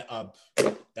that set up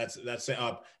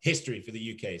history for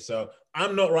the UK. So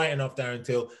I'm not writing off Darren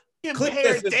Till. Clip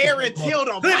this as the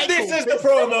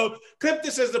promo. Clip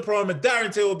this as the promo.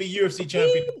 Darren Till will be UFC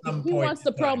champion at some point. He wants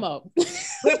the promo.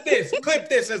 Clip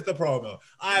this as the promo.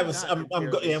 I'm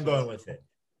going with it.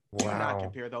 Wow. Do not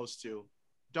compare those two.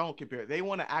 Don't compare. They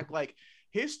want to act like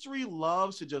History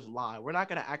loves to just lie. We're not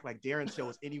going to act like Darren Till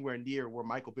was anywhere near where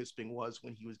Michael Bisping was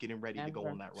when he was getting ready to go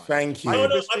on that run. Thank you. No,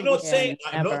 Michael no, Bisping I'm not was saying.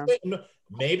 Yeah, I'm not saying. No,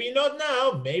 maybe not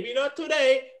now. Maybe not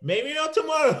today. Maybe not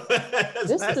tomorrow.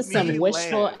 This Let is some me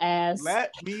wishful land. ass.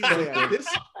 Let me land. This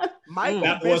Michael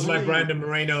That was my Bisping- Brandon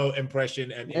Moreno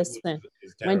impression, and Listen, it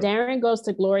was when terrible. Darren goes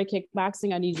to Glory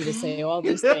Kickboxing, I need you to say all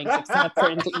these things except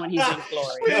for when he's in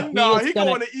Glory. No, he he is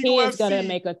gonna, going to he Eagle is gonna FC.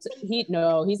 make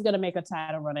he's gonna make a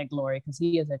title run at Glory because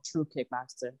he is a true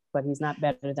kickboxer, but he's not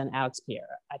better than Alex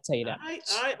Pierre. I tell you that.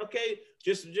 Okay.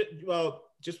 Just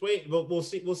wait. We'll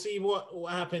see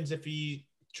what happens if he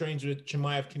trains with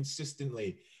Chimaev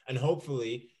consistently, and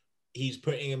hopefully he's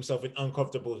putting himself in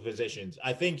uncomfortable positions.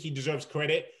 I think he deserves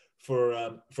credit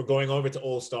for going over to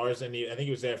All Stars, and I think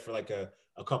he was there for like a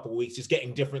couple of weeks, just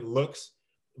getting different looks,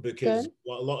 because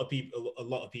what a lot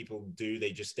of people do,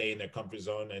 they just stay in their comfort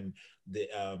zone. And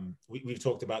we've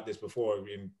talked about this before.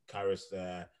 In Kairos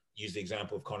used the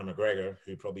example of Conor McGregor,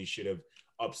 who probably should have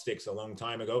up sticks a long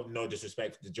time ago. No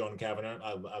disrespect to John Kavanagh,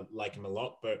 I like him a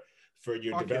lot, but for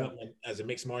your development as a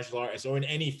mixed martial artist or in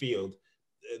any field,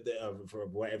 for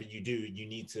whatever you do, you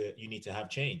need to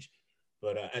have change.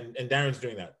 But and Darren's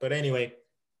doing that. But anyway,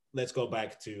 let's go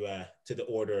back to the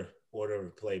order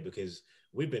of play, because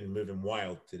we've been moving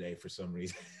wild today for some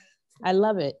reason. I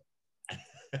love it.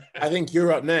 I think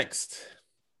you're up next.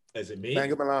 Is it me?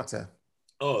 Banga Malata.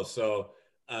 Oh, so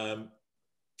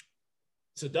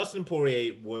Dustin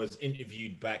Poirier was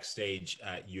interviewed backstage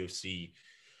at UFC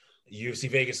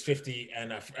Vegas 50,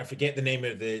 and I forget the name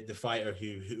of the fighter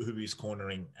who he's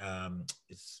cornering.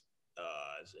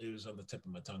 It was on the tip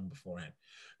of my tongue beforehand.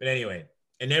 But anyway,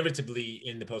 inevitably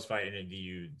in the post-fight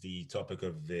interview, the topic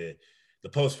of the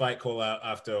post-fight call out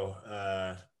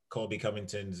after Colby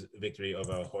Covington's victory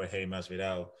over Jorge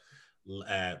Masvidal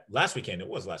last weekend. It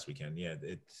was last weekend. Yeah,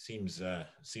 it seems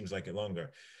like it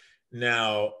longer.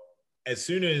 Now, as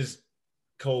soon as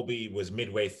Colby was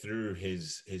midway through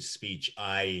his speech,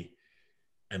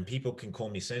 and people can call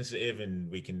me sensitive and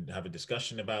we can have a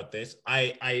discussion about this,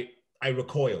 I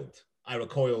recoiled. I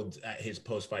recoiled at his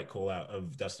post-fight call out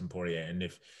of Dustin Poirier. And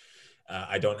if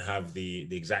I don't have the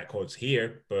exact quotes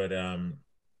here, but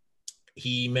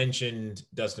he mentioned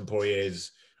Dustin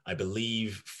Poirier's, I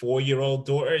believe, 4-year-old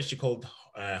daughter. Is she called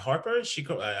Harper?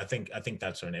 I think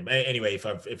that's her name. Anyway, if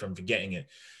I'm forgetting it,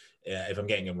 if I'm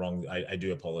getting it wrong, I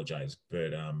do apologize.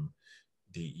 But I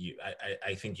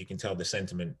think you can tell the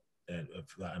sentiment that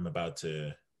I'm about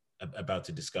to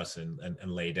discuss and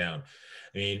lay down.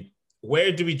 I mean,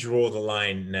 where do we draw the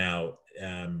line now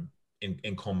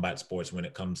in combat sports when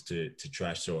it comes to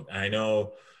trash talk? I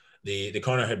know the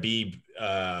Conor Habib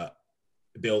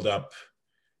build up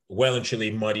well and truly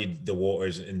muddied the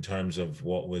waters in terms of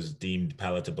what was deemed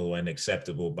palatable and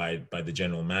acceptable by the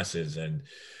general masses, and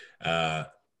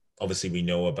obviously we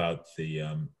know about the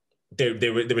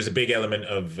there was a big element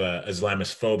of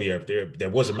Islamophobia. There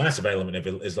was a massive element of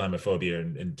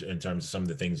Islamophobia in terms of some of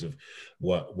the things of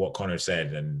what Conor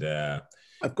said. And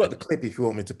I've got the clip if you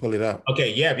want me to pull it up.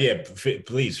 Okay,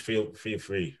 please feel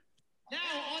free. Now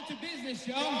on to business,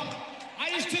 y'all. I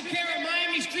just took care of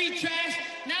Miami street trash.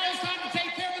 Now it's time to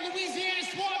take care of Louisiana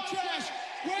swamp trash.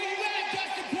 Where you at,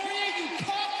 Dustin Poirier, you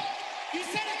cuck? You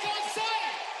said it's on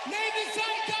site. Name the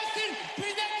site, Dustin.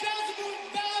 Bring that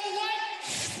Bella White.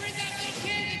 Bring that little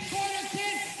kid and corner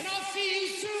kid, and I'll see you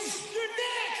soon. You're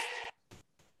next.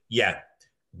 Yeah,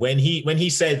 when he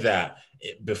said that,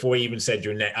 before he even said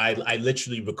your name, I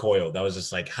literally recoiled. I was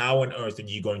just like, how on earth are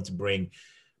you going to bring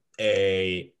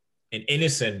an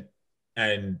innocent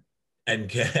and a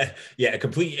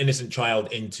completely innocent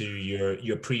child into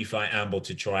your pre-fight amble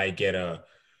to try get a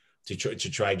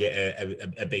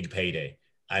big payday?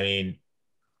 I mean,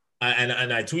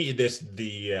 I tweeted this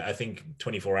I think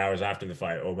 24 hours after the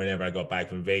fight, or whenever I got back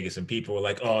from Vegas, and people were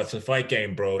like, "Oh, it's a fight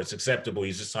game, bro. It's acceptable.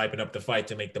 He's just hyping up the fight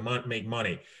to make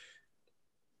money."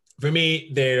 For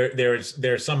me,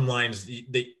 there are some lines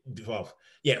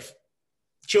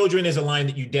children is a line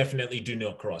that you definitely do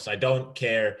not cross. I don't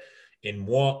care in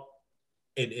what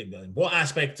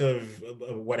aspect of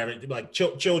whatever, like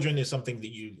children is something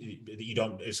that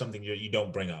you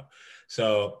don't bring up.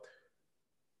 So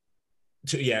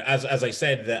as I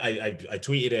said, that I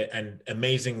tweeted it, and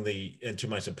amazingly, and to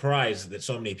my surprise, that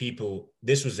so many people,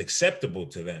 this was acceptable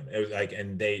to them. It was like,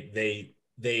 and they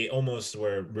almost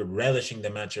were relishing the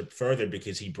matchup further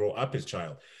because he brought up his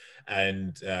child.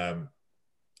 And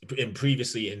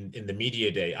previously in the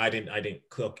media day, I didn't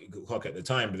clock at the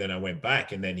time, but then I went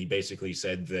back, and then he basically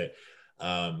said that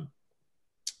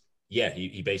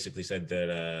he basically said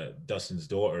that Dustin's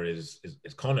daughter is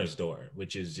Conor's daughter,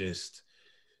 which is just,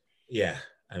 I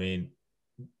mean,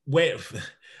 where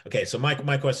okay, so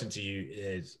my question to you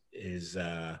is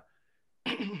how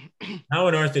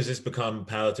on earth does this become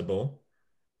palatable,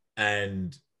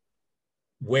 and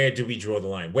where do we draw the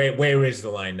line? Where is the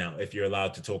line now if you're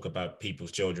allowed to talk about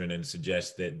people's children and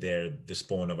suggest that they're the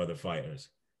spawn of other fighters?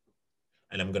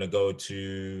 And I'm gonna go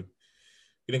to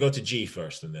G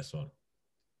first in this one.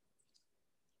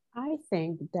 I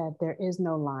think that there is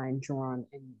no line drawn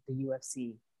in the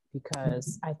UFC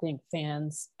because I think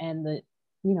fans and the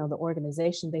the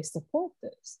organization, they support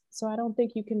this. So I don't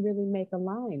think you can really make a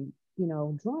line,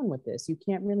 drawn with this. You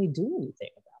can't really do anything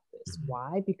about this.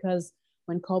 Why? Because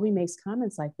when Kobe makes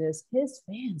comments like this, his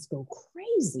fans go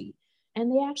crazy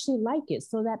and they actually like it.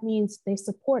 So that means they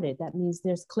support it. That means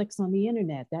there's clicks on the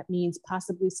internet. That means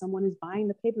possibly someone is buying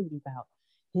the pay-per-view bout.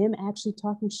 Him actually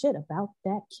talking shit about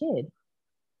that kid,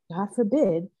 God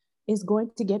forbid, is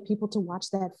going to get people to watch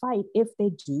that fight if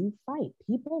they do fight.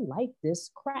 People like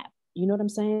this crap. You know what I'm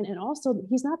saying? And also,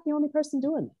 he's not the only person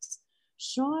doing this.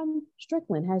 Sean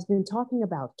Strickland has been talking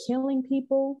about killing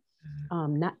people,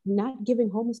 not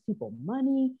giving homeless people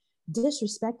money,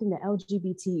 disrespecting the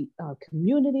LGBT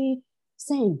community,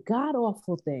 saying god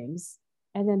awful things,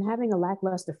 and then having a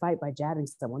lackluster fight by jabbing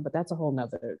someone. But that's a whole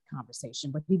nother conversation.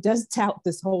 But he does tout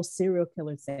this whole serial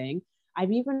killer thing.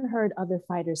 I've even heard other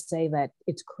fighters say that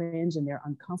it's cringe and they're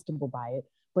uncomfortable by it,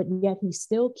 but yet he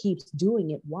still keeps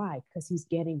doing it. Why? Because he's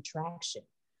getting traction.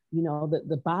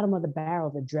 The bottom of the barrel,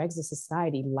 the dregs of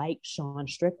society like Sean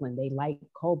Strickland. They like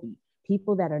Kobe.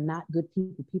 People that are not good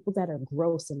people that are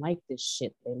gross and like this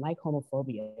shit. They like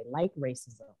homophobia. They like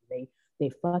racism. They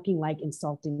fucking like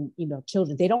insulting,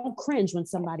 children. They don't cringe when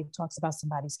somebody talks about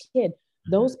somebody's kid.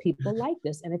 Those people like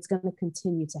this, and it's going to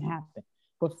continue to happen.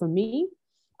 But for me,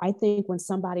 I think when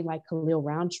somebody like Khalil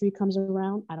Roundtree comes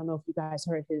around, I don't know if you guys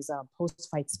heard his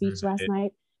post-fight speech last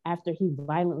night after he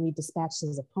violently dispatched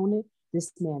his opponent.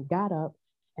 This man got up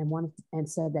and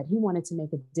said that he wanted to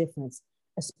make a difference,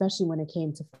 especially when it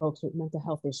came to folks with mental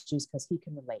health issues, because he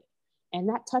can relate. And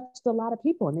that touched a lot of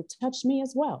people, and it touched me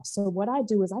as well. So what I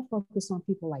do is I focus on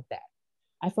people like that.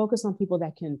 I focus on people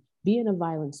that can be in a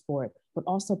violent sport, but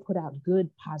also put out good,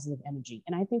 positive energy.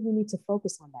 And I think we need to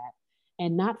focus on that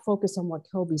and not focus on what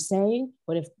Kobe's saying.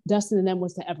 But if Dustin and them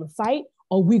was to ever fight,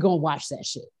 we gonna watch that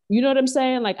shit. You know what I'm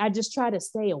saying? Like, I just try to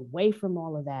stay away from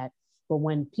all of that. But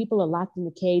when people are locked in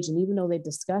the cage, and even though they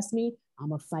discuss me,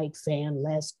 I'm a fight fan,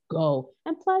 let's go.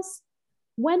 And plus,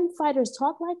 when fighters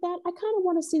talk like that, I kind of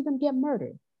want to see them get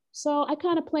murdered. So I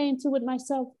kind of play into it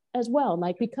myself as well.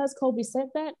 Like, because Kobe said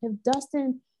that, if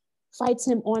Dustin fights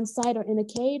him on site or in a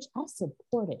cage, I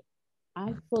support it.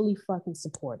 I fully fucking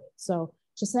support it. So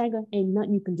Chisanga, ain't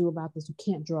nothing you can do about this. You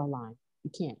can't draw a line.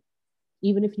 You can't,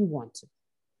 even if you want to.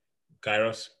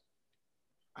 Kairos?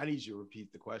 I need you to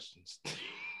repeat the questions.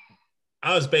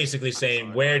 I was basically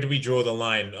saying, where do we draw the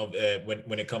line of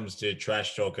when it comes to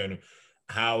trash talk, and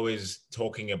how is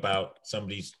talking about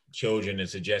somebody's children and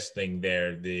suggesting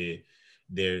they're the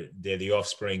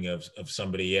offspring of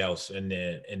somebody else in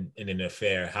an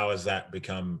affair? How has that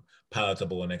become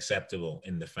palatable and acceptable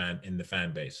in the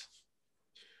fan base?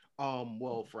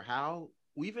 Well, for how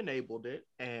we've enabled it,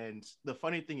 and the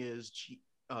funny thing is,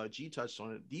 G touched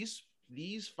on it.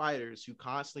 These fighters who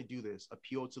constantly do this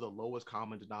appeal to the lowest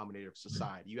common denominator of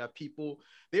society. You have people,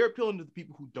 they're appealing to the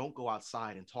people who don't go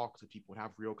outside and talk to people and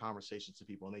have real conversations with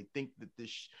people. And they think that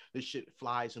this shit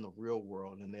flies in the real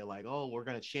world. And they're like, oh, we're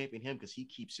going to champion him because he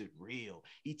keeps it real.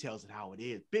 He tells it how it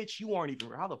is. Bitch, you aren't even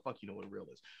real. How the fuck you know what real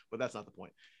is? But that's not the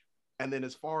point. And then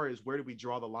as far as where do we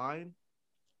draw the line?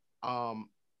 I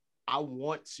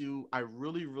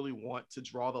really, really want to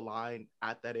draw the line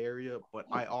at that area, but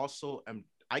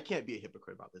I can't be a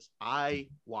hypocrite about this. I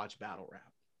watch battle rap.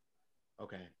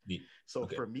 Okay. So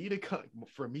okay. For me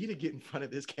to get in front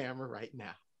of this camera right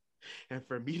now, and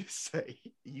for me to say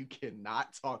you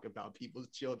cannot talk about people's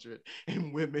children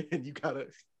and women, and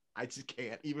I just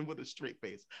can't, even with a straight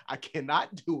face. I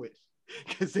cannot do it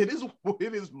because it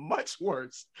is much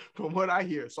worse from what I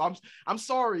hear. So I'm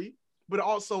sorry. But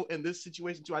also in this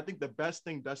situation too, I think the best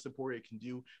thing Dustin Poirier can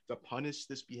do to punish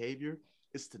this behavior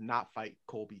is to not fight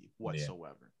Colby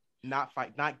whatsoever. Yeah.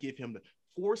 Not give him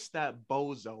force that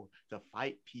bozo to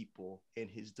fight people in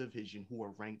his division who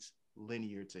are ranked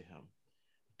linear to him.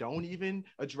 Don't even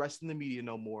address in the media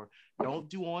no more. Don't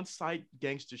do on-site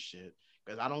gangster shit,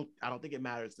 because I don't think it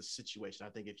matters the situation.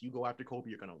 I think if you go after Colby,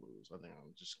 you're gonna lose. I think I'll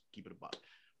just keep it a buck.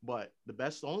 But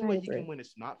the only way he can win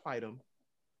is to not fight him.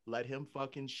 Let him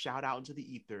fucking shout out into the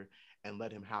ether, and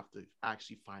let him have to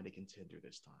actually find a contender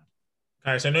this time.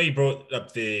 All right, so I know you brought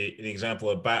up the example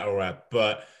of battle rap,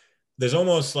 but there's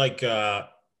almost like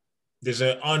there's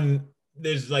an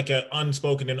there's like an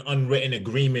unspoken and unwritten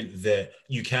agreement that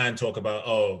you can talk about,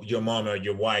 oh, your mom or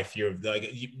your wife, you're like,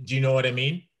 do you know what I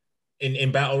mean?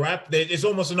 In battle rap, it's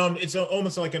almost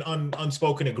almost like an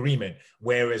unspoken agreement.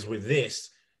 Whereas with this,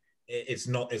 it's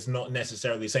not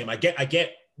necessarily the same. I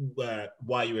get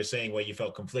why you were saying where you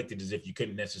felt conflicted, as if you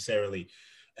couldn't necessarily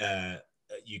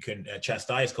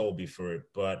chastise Colby for it,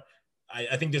 but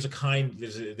I think there's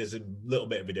a little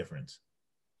bit of a difference.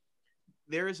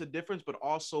 There is a difference, but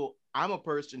also I'm a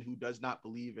person who does not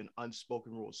believe in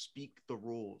unspoken rules. Speak the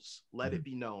rules. Let it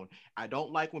be known. I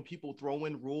don't like when people throw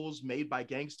in rules made by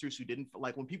gangsters who didn't,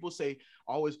 like when people say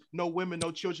always no women,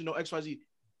 no children, no XYZ.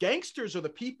 Gangsters are the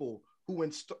people who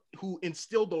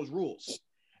instilled those rules.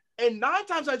 And 9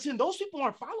 times out of 10, those people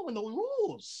aren't following those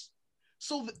rules.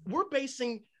 So we're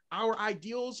basing our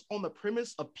ideals on the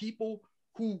premise of people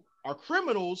who are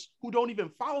criminals who don't even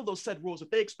follow those said rules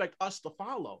that they expect us to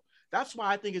follow. That's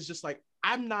why I think it's just like,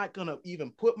 I'm not going to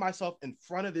even put myself in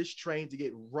front of this train to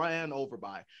get ran over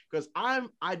by, because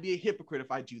I'd be a hypocrite if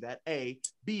I do that. A.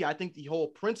 B, I think the whole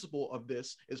principle of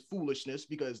this is foolishness,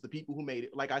 because the people who made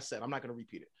it, like I said, I'm not going to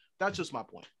repeat it. That's just my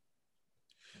point.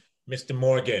 Mr.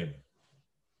 Morgan.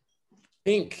 I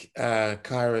think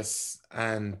Kairos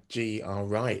and G are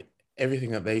right.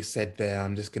 Everything that they've said there,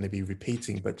 I'm just going to be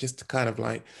repeating, but just to kind of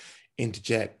like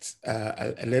interject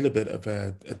a little bit of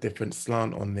a different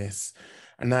slant on this.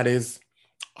 And that is,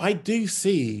 I do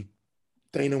see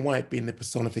Dana White being the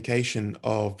personification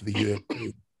of the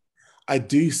UFC. I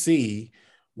do see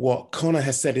what Conor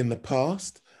has said in the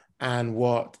past and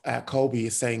what Colby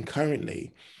is saying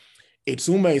currently. It's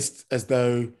almost as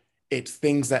though it's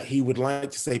things that he would like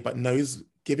to say, but knows,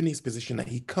 given his position, that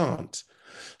he can't.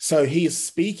 So he is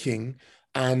speaking,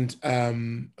 and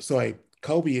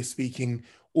Colby is speaking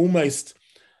almost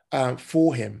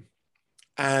for him.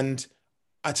 And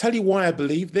I tell you why I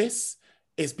believe this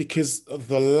is because of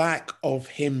the lack of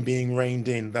him being reined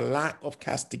in, the lack of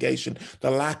castigation,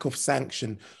 the lack of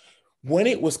sanction. When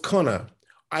it was Conor,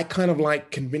 I kind of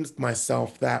like convinced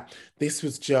myself that this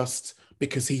was just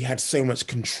because he had so much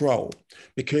control,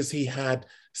 because he had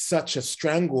such a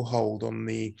stranglehold on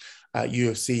the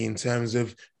UFC in terms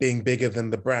of being bigger than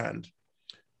the brand.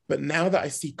 But now that I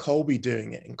see Colby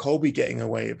doing it and Colby getting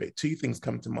away with it, 2 things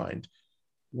come to mind.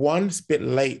 One, it's a bit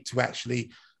late to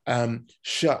actually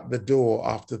shut the door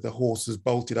after the horse has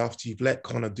bolted, after you've let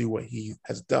Conor do what he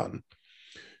has done.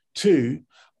 2,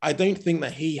 I don't think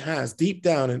that he has deep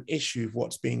down an issue with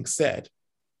what's being said,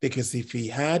 because if he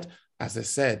had, as I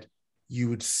said, you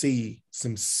would see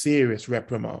some serious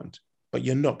reprimand, but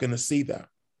you're not going to see that.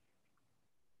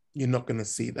 You're not going to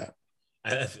see that.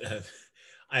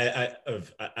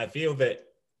 I feel that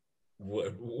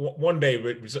one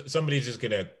day somebody's just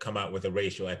going to come out with a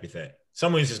racial epithet.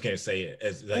 Someone's just going to say it.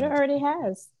 As like, it already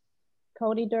has.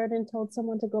 Cody Durden told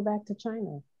someone to go back to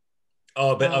China.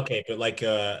 Oh, but okay, but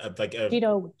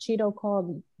Cheeto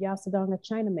called Yao Zedong a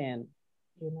Chinaman.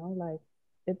 You know, like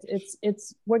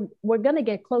it's we're gonna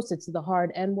get closer to the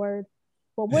hard N word,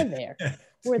 but we're there.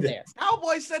 We're there.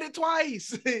 Cowboys said it twice.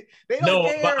 They don't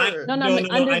care. Under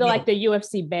the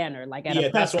UFC banner, like at a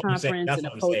press conference and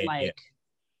a post,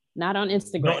 not on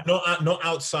Instagram. Not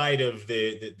outside of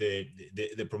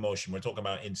the promotion. We're talking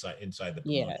about inside the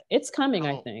promotion. Yeah, it's coming.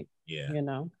 I think. Yeah. You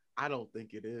know. I don't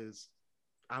think it is.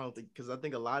 I don't think, because I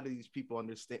think a lot of these people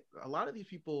understand. A lot of these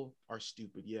people are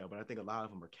stupid, yeah, but I think a lot of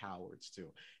them are cowards too,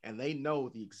 and they know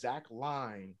the exact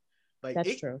line. Like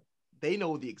that's true. They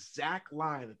know the exact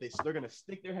line that they're gonna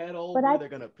stick their head over. They're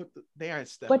gonna put they aren't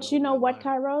stepping. But you know what,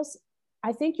 Kairos?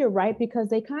 I think you're right, because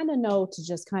they kind of know to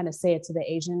just kind of say it to the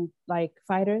Asian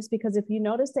fighters, because if you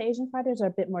notice, the Asian fighters are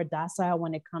a bit more docile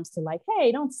when it comes to like,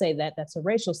 hey, don't say that. That's a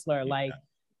racial slur. Yeah.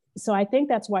 So I think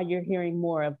that's why you're hearing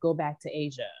more of go back to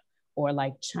Asia or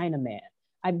like Chinaman.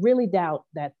 I really doubt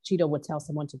that Cheeto would tell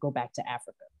someone to go back to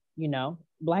Africa. You know,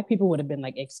 Black people would have been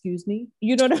like, excuse me,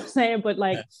 you know what I'm saying? But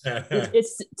like,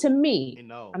 it's to me,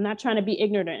 I'm not trying to be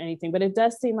ignorant or anything, but it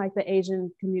does seem like the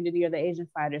Asian community or the Asian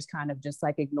fighters kind of just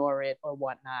like ignore it or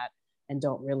whatnot and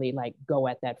don't really like go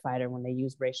at that fighter when they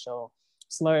use racial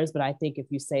slurs. But I think if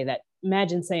you say that,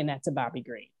 imagine saying that to Bobby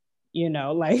Green, you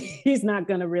know, like he's not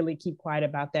going to really keep quiet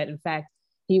about that. In fact,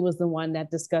 he was the one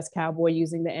that discussed Cowboy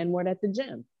using the N-word at the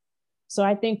gym. So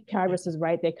I think Kairos is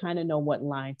right. They kind of know what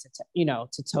line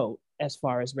to tote as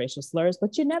far as racial slurs,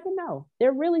 but you never know.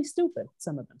 They're really stupid,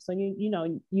 some of them. So you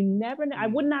never know. I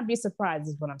would not be surprised,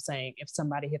 is what I'm saying, if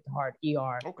somebody hit the hard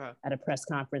ER at a press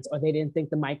conference, or they didn't think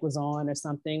the mic was on or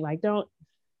something. Like,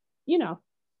 you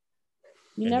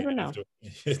never know.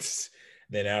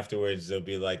 Then afterwards they'll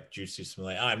be like Juicy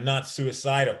Smollett, I'm not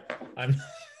suicidal. I'm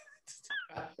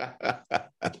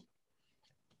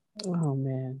Oh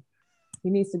man. He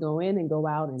needs to go in and go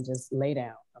out and just lay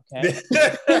down. Okay.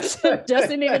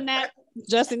 Justin need a nap.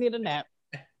 Justin need a nap.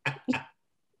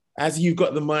 As you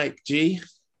got the mic, G,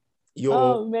 you're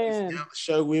Oh man. out the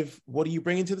show with what are you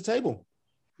bringing to the table?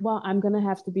 Well, I'm gonna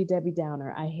have to be Debbie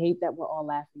Downer. I hate that we're all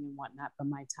laughing and whatnot, but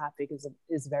my topic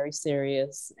is very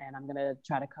serious, and I'm gonna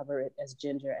try to cover it as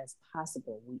ginger as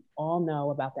possible. We all know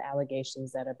about the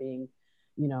allegations that are being,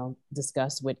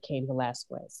 discussed with Cain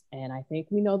Velasquez, and I think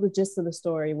we know the gist of the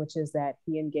story, which is that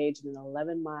he engaged in an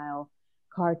 11-mile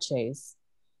car chase,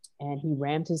 and he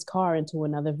rammed his car into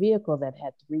another vehicle that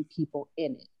had 3 people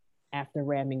in it. After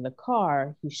ramming the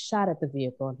car, he shot at the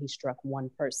vehicle and he struck one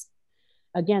person.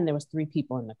 Again, there was 3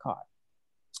 people in the car.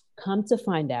 Come to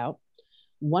find out,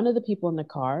 one of the people in the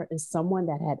car is someone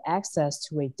that had access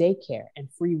to a daycare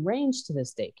and free range to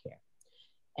this daycare.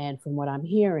 And from what I'm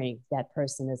hearing, that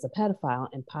person is a pedophile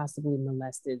and possibly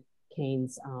molested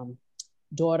Cain's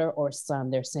daughter or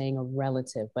son. They're saying a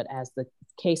relative, but as the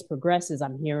case progresses,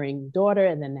 I'm hearing daughter,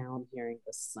 and then now I'm hearing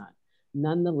the son.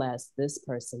 Nonetheless, this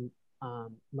person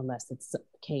molested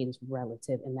Cain's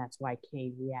relative, and that's why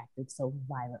Cain reacted so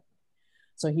violently.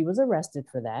 So he was arrested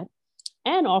for that.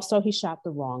 And also he shot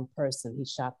the wrong person. He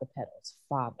shot the pedo's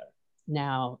father.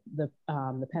 Now the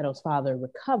pedo's father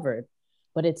recovered,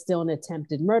 but it's still an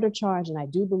attempted murder charge. And I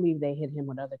do believe they hit him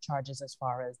with other charges as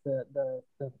far as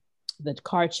the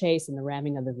car chase and the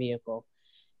ramming of the vehicle.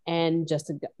 And just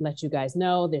to let you guys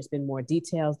know, there's been more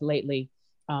details lately.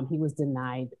 He was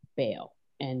denied bail.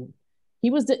 And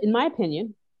in my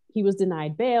opinion, he was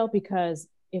denied bail because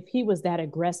if he was that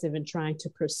aggressive in trying to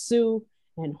pursue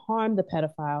and harm the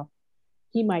pedophile,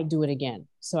 he might do it again.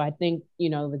 So I think,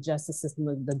 the justice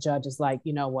system, the judge is like,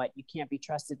 you know what, you can't be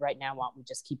trusted right now. Why don't we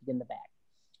just keep it in the bag?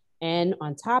 And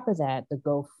on top of that, the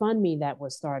GoFundMe that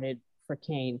was started for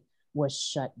Cain was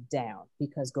shut down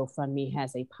because GoFundMe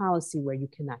has a policy where you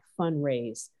cannot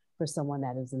fundraise for someone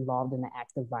that is involved in the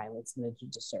act of violence in the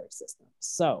judiciary system.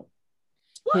 So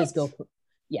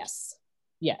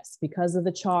yes, because of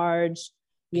the charge,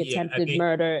 the attempted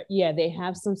murder. Yeah, they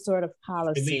have some sort of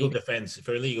policy. For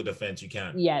legal defense, you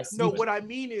can't. Yes. No, what I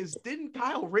mean is, didn't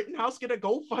Kyle Rittenhouse get a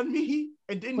GoFundMe?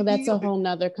 And didn't well, that's a whole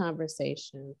nother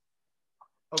conversation.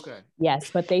 Okay.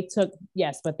 Yes, but they took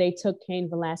Cain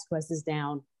Velasquez's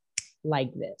down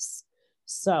like this.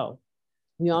 So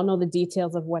we all know the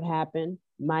details of what happened.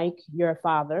 Mike, you're a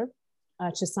father.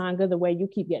 Chisanga, the way you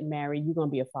keep getting married, you're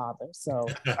gonna be a father. So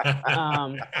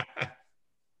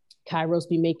Kairos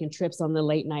be making trips on the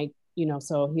late night,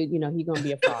 so he gonna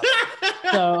be a father.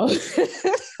 So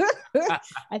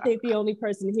I think the only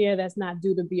person here that's not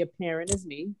due to be a parent is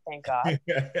me, thank God.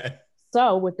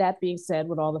 So with that being said,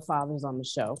 with all the fathers on the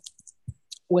show,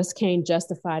 was Cain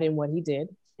justified in what he did?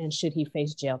 And should he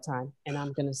face jail time? And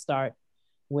I'm gonna start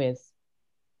with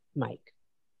Mike.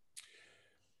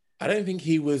 I don't think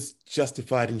he was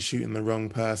justified in shooting the wrong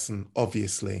person,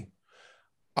 obviously.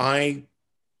 I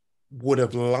would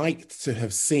have liked to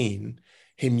have seen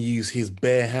him use his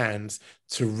bare hands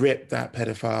to rip that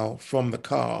pedophile from the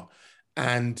car,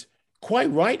 and quite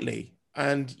rightly.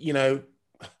 And,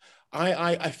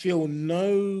 I feel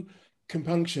no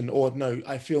compunction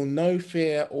I feel no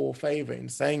fear or favor in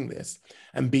saying this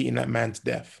and beating that man to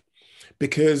death,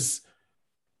 because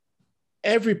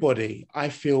everybody, I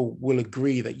feel, will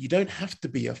agree that you don't have to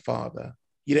be a father.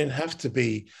 You don't have to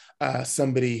be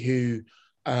somebody who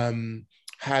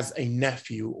has a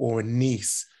nephew or a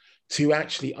niece to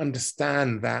actually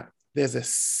understand that there's a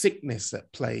sickness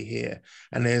at play here,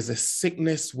 and there's a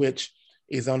sickness which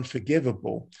is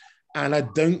unforgivable. And I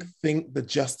don't think the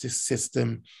justice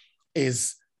system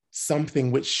is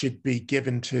something which should be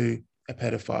given to a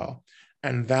pedophile.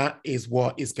 And that is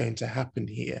what is going to happen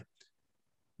here.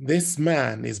 This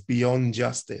man is beyond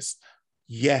justice.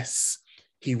 Yes,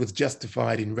 he was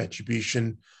justified in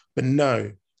retribution, but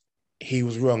no, he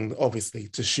was wrong, obviously,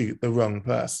 to shoot the wrong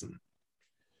person.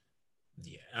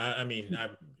 Yeah, I mean,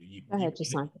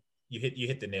 you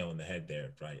hit the nail on the head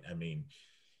there, right? I mean,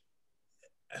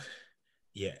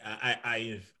 yeah,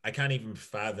 I can't even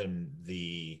fathom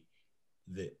the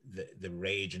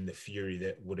rage and the fury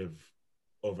that would have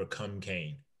overcome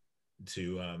Cain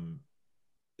to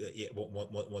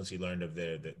once he learned of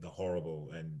the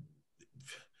horrible and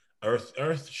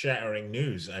earth-shattering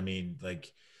news. I mean,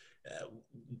 like,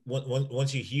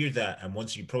 once you hear that and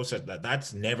once you process that,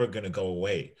 that's never going to go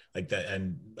away like that,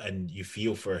 and you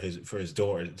feel for his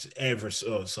daughter. It's ever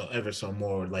so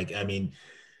more. Like, I mean,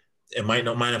 it might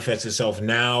not manifest itself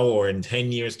now or in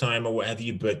 10 years time or what have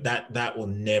you, but that will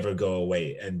never go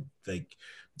away, and like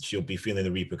she'll be feeling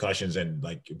the repercussions. And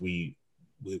like we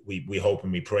we hope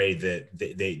and we pray that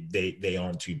they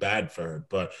aren't too bad for her.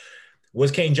 But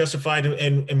was Cain justified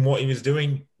in what he was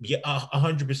doing? Yeah,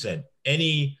 100%.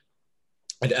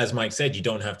 And as Mike said, you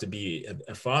don't have to be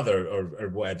a father or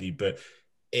what have you, but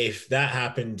if that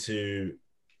happened to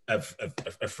a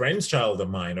friend's child of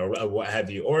mine or what have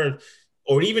you,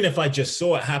 or even if I just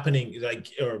saw it happening, like,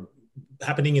 or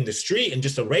happening in the street and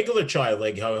just a regular child,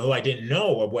 like who I didn't know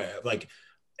or what, like,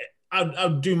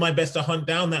 I'll do my best to hunt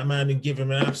down that man and give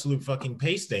him an absolute fucking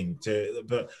pasting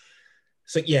but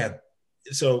so yeah.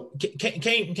 So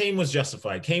Cain was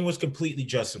justified. Cain was completely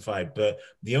justified. But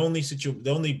the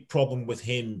only problem with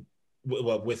him,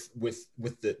 well, with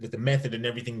the method and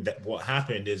everything, that what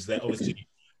happened is that obviously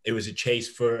it was a chase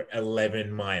for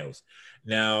 11 miles.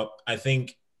 Now, I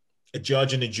think a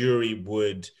judge and a jury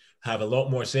would have a lot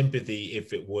more sympathy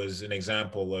if it was an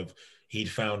example of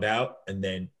he'd found out and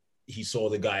then he saw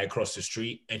the guy across the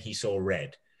street and he saw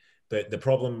red. But the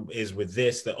problem is with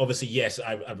this, that obviously, yes,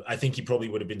 I think he probably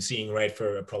would have been seeing red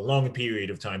for a prolonged period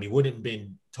of time. He wouldn't have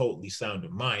been totally sound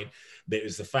of mind. But it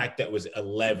was the fact that it was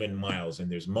 11 miles,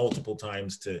 and there's multiple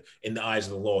times in the eyes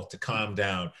of the law, to calm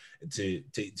down, to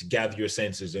gather your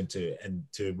senses, and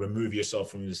to remove yourself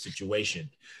from the situation.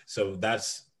 So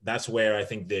that's where I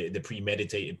think the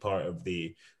premeditated part of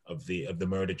the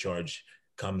murder charge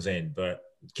comes in. But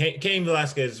Cain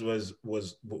Velasquez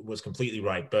was completely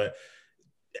right,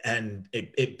 and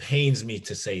it pains me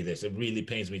to say this. It really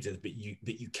pains me but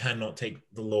you cannot take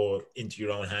the law into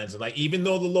your own hands. And like, even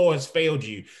though the law has failed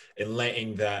you in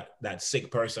letting that sick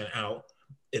person out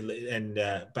and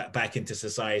back into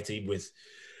society with,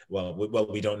 well,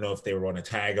 we don't know if they were on a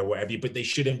tag or whatever, but they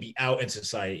shouldn't be out in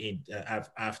society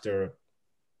after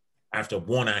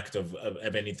one act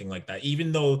of anything like that.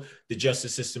 Even though the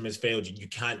justice system has failed you, you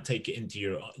can't take it into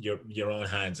your own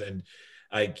hands. And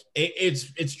like,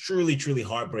 it's truly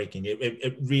heartbreaking.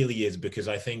 It really is, because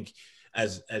I think,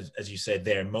 as you said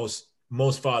there, most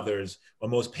fathers or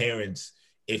most parents,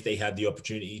 if they had the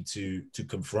opportunity to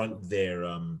confront their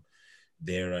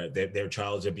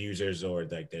child's abusers, or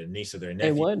like their niece or their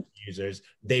nephew abusers,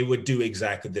 they would do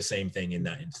exactly the same thing in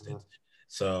that instance.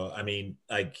 So I mean,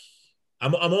 like,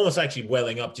 I'm almost actually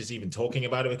welling up just even talking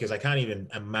about it, because I can't even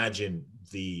imagine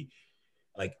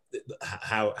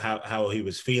how he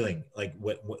was feeling, like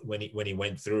when he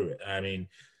went through it. I mean,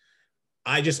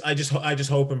 I just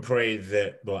hope and pray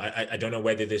that, well, I don't know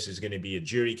whether this is going to be a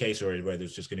jury case or whether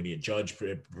it's just going to be a judge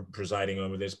presiding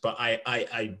over this, but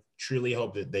I truly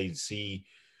hope that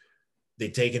they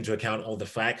take into account all the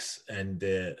facts and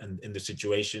in the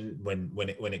situation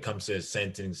when it comes to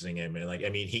sentencing him. And like, I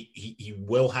mean, he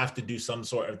will have to do some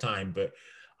sort of time, but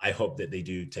I hope that they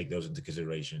do take those into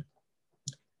consideration.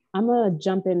 I'm going to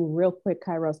jump in real quick,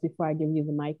 Kairos, before I give you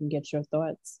the mic and get your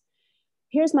thoughts.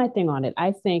 Here's my thing on it.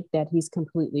 I think that he's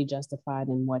completely justified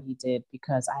in what he did,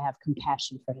 because I have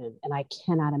compassion for him. And I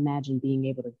cannot imagine being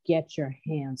able to get your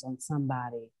hands on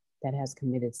somebody that has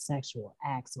committed sexual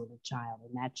acts on a child,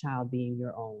 and that child being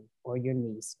your own or your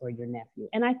niece or your nephew.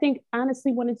 And I think,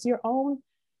 honestly, when it's your own,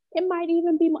 it might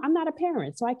even be, I'm not a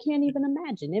parent, so I can't even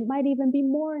imagine. It might even be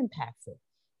more impactful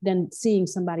than seeing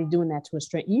somebody doing that to a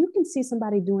stranger. You can see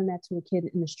somebody doing that to a kid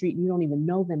in the street and you don't even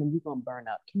know them, and you're going to burn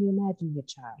up. Can you imagine your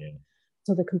child? Yeah.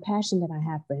 So the compassion that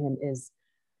I have for him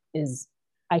is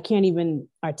I can't even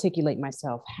articulate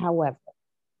myself. However,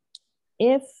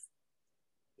 if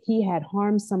he had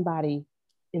harmed somebody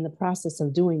in the process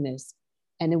of doing this,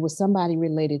 and it was somebody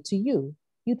related to you,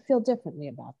 you'd feel differently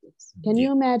about this. Can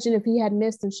you imagine if he had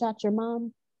missed and shot your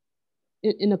mom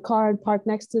in a car parked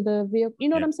next to the vehicle? You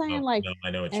know what I'm saying? No, I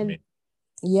know what you mean.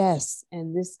 Yes,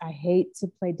 and this, I hate to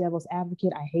play devil's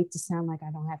advocate. I hate to sound like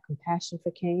I don't have compassion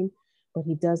for Cain, but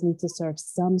he does need to serve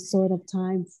some sort of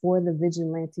time for the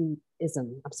vigilanteism.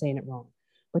 I'm saying it wrong.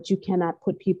 But you cannot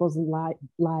put people's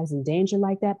lives in danger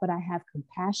like that. But I have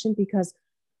compassion, because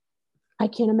I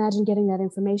can't imagine getting that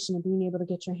information and being able to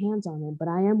get your hands on him. But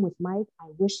I am with Mike. I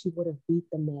wish he would have beat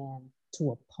the man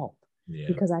to a pulp,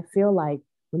 because I feel like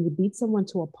when you beat someone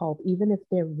to a pulp, even if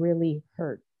they're really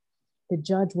hurt, the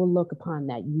judge will look upon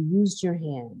that. You used your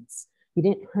hands. You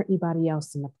didn't hurt anybody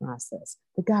else in the process.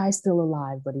 The guy's still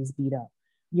alive, but he's beat up.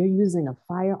 You're using a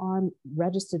firearm,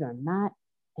 registered or not,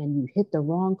 and you hit the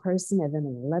wrong person, and then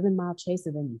an 11-mile chase,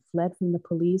 and then you fled from the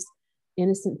police.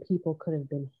 Innocent people could have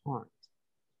been harmed.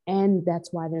 And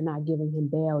that's why they're not giving him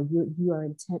bail. Your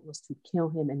intent was to kill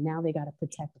him, and now they got to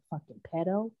protect the fucking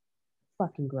pedo.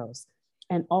 Fucking gross.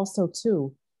 And also,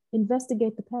 too,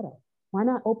 investigate the pedo. Why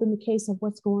not open the case of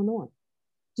what's going on?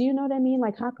 Do you know what I mean?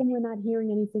 Like, how come we're not hearing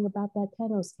anything about that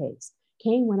pedo's case?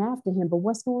 Cain went after him, but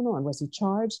what's going on? Was he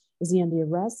charged? Is he under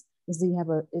arrest? Is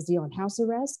he on house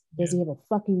arrest? Does he have a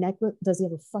fucking necklace? Does he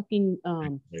have a fucking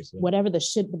whatever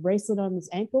the bracelet on his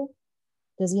ankle?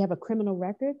 Does he have a criminal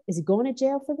record? Is he going to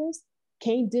jail for this?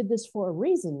 Cain did this for a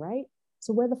reason, right?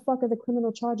 So where the fuck are the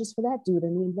criminal charges for that dude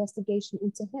and the investigation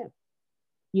into him?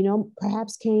 You know,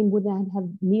 perhaps Cain would not have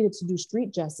needed to do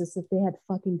street justice if they had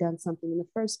fucking done something in the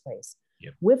first place.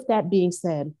 Yep. With that being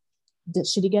said,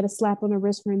 should he get a slap on the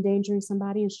wrist for endangering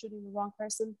somebody and shooting the wrong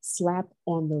person? Slap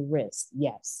on the wrist,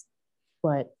 yes.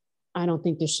 But I don't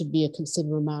think there should be a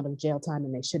considerable amount of jail time,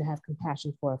 and they should have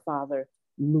compassion for a father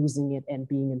losing it and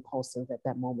being impulsive at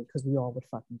that moment, because we all would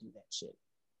fucking do that shit.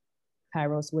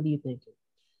 Kairos, what are you thinking?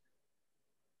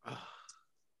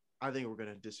 I think we're going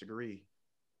to disagree.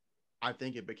 I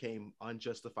think it became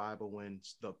unjustifiable when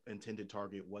the intended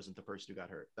target wasn't the person who got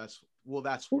hurt. That's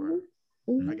where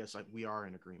I guess we are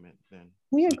in agreement then.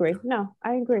 We agree. No,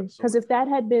 I agree. Because if that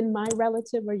had been my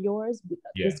relative or yours,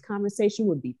 this conversation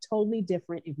would be totally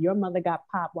different. If your mother got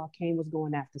popped while Cain was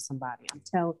going after somebody, I'm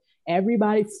telling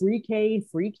everybody, free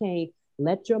Cain.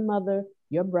 Let your mother,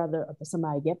 your brother, or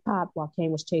somebody get popped while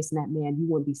Cain was chasing that man. You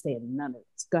wouldn't be saying none of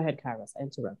this. Go ahead, Kairos. I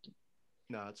interrupted.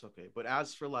 No, it's okay. But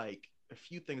as for like a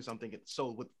few things I'm thinking,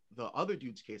 so with the other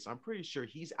dude's case, I'm pretty sure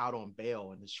he's out on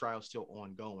bail and his trial's still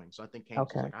ongoing. So I think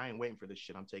Cain's like, I ain't waiting for this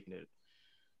shit. I'm taking it.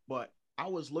 But I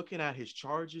was looking at his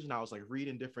charges and I was like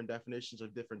reading different definitions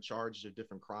of different charges of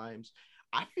different crimes.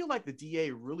 I feel like the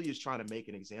DA really is trying to make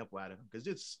an example out of him because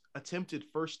it's attempted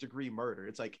first-degree murder.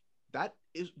 It's like that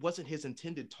wasn't his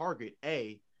intended target,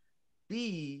 A.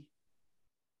 B,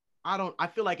 I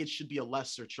feel like it should be a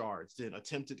lesser charge than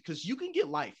attempted, because you can get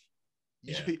life.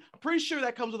 Yeah. I'm pretty sure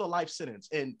that comes with a life sentence.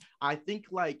 And I think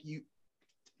like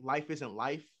life isn't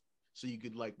life. So you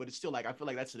could like, but it's still like, I feel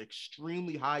like that's an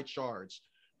extremely high charge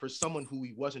for someone who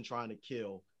he wasn't trying to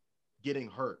kill, getting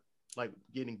hurt, like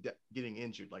getting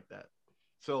injured like that.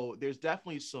 So there's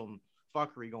definitely some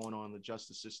fuckery going on in the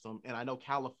justice system. And I know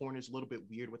California is a little bit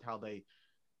weird with how they,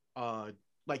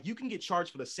 like you can get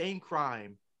charged for the same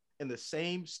crime in the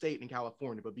same state in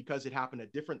California, but because it happened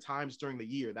at different times during the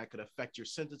year, that could affect your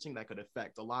sentencing, that could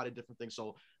affect a lot of different things.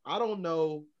 So I don't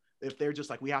know if they're just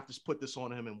like, we have to put this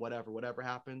on him and whatever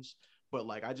happens. But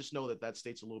like, I just know that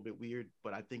state's a little bit weird,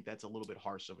 but I think that's a little bit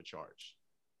harsh of a charge.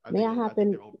 May I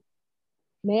happen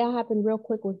real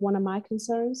quick with one of my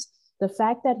concerns? The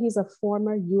fact that he's a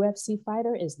former UFC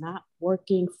fighter is not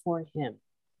working for him.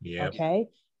 Yeah. Okay.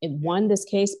 This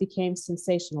case became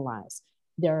sensationalized.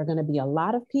 There are going to be a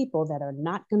lot of people that are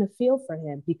not going to feel for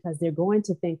him because they're going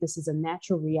to think this is a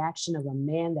natural reaction of a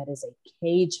man that is a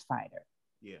cage fighter.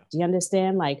 Yeah. Do you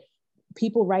understand? Like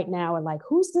people right now are like,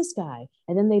 who's this guy?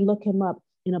 And then they look him up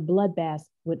in a bloodbath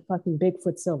with fucking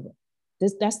Bigfoot Silver.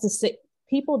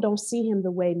 People don't see him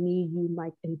the way me, you,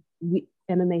 Mike, and we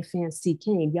MMA fans see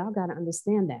Cain. Y'all got to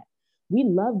understand that. We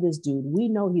love this dude. We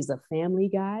know he's a family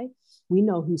guy. We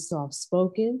know he's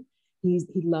soft-spoken. He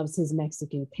loves his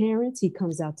Mexican parents. He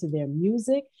comes out to their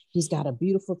music. He's got a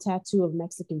beautiful tattoo of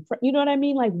Mexican. You know what I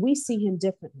mean? Like we see him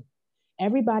differently.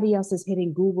 Everybody else is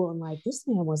hitting Google and like, this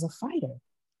man was a fighter.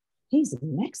 He's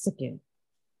Mexican.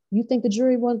 You think the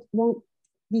jury won't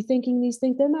be thinking these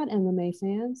things? They're not MMA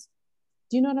fans.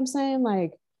 Do you know what I'm saying?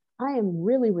 Like, I am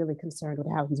really, really concerned with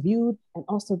how he's viewed. And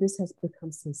also this has become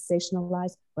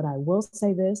sensationalized. But I will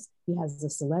say this, he has a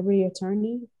celebrity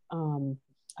attorney.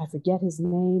 I forget his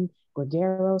name,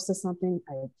 Gregaros or something.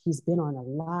 He's been on a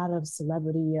lot of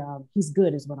celebrity. He's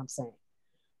good is what I'm saying.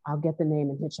 I'll get the name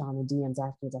and hit you on the DMs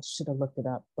afterwards. I should have looked it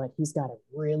up, but he's got a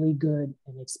really good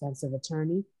and expensive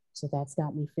attorney. So that's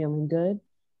got me feeling good.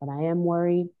 But I am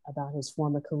worried about his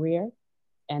former career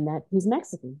and that he's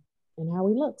Mexican and how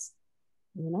he looks,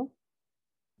 you know?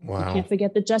 Wow. You can't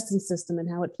forget the justice system and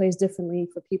how it plays differently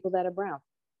for people that are brown.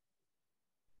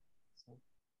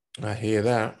 So. I hear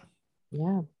that.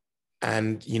 Yeah.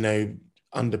 And, you know,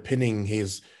 underpinning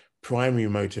his primary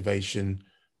motivation,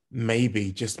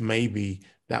 maybe, just maybe,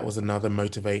 that was another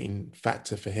motivating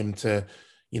factor for him to,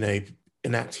 you know,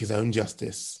 enact his own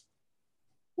justice.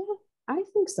 Yeah, I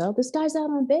think so. This guy's out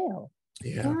on bail.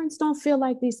 Yeah. Parents don't feel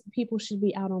like these people should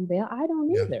be out on bail. I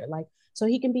don't either. Like, so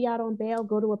he can be out on bail,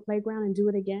 go to a playground and do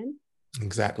it again.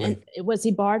 Exactly. And was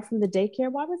he barred from the daycare?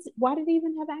 Why did he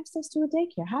even have access to a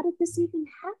daycare? How did this even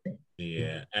happen?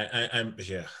 Yeah,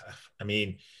 I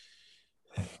mean,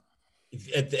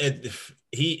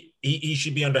 he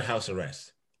should be under house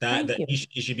arrest.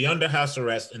 He should be under house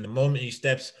arrest. And the moment he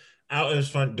steps out of his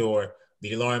front door,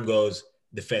 the alarm goes.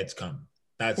 The feds come.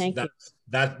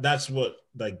 That's what,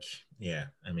 like, yeah.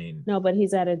 I mean, no, but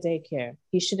he's at a daycare.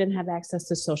 He shouldn't have access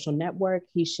to social network.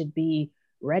 He should be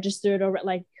registered or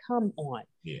like, come on.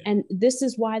 Yeah. And this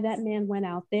is why that man went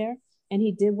out there And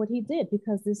he did what he did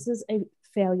because this is a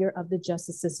failure of the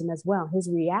justice system as well. His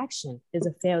reaction is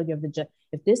a failure of the justice.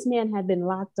 If this man had been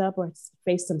locked up or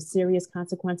faced some serious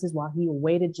consequences while he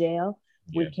awaited jail,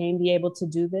 would Cain be able to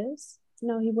do this?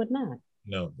 No, he would not.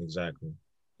 No, exactly.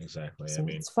 So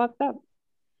it's fucked up.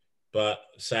 But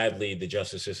sadly, the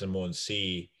justice system won't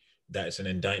see that it's an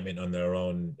indictment on their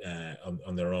own,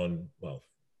 on their own, well,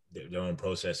 their own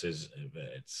processes.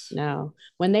 It's no.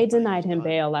 When they denied him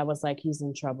bail, I was like, he's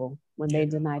in trouble. When they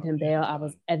denied him bail, I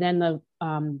was, and then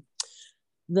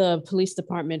the police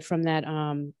department from that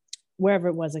wherever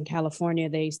it was in California,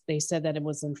 they said that it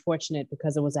was unfortunate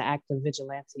because it was an act of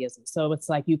vigilantism. So it's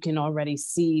like you can already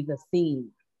see the theme.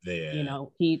 Yeah. You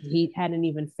know, he hadn't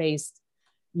even faced,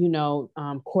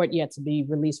 court yet to be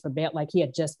released for bail. Like he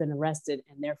had just been arrested,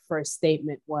 and their first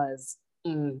statement was,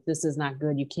 "This is not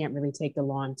good. You can't really take the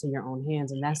law into your own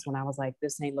hands." And that's when I was like,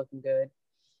 "This ain't looking good."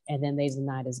 And then they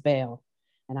denied his bail,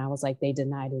 and I was like, "They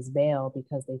denied his bail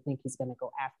because they think he's going to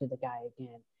go after the guy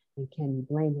again." And can you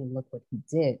blame him? Look what he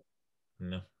did.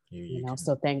 No,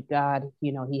 So thank God,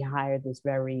 he hired this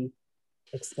very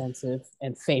expensive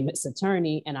and famous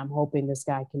attorney, and I'm hoping this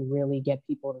guy can really get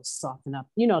people to soften up,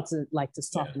 to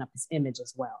soften up his image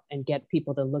as well, and get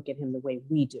people to look at him the way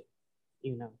we do,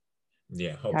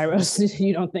 Yeah, Kairos,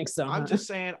 you don't think so? I'm just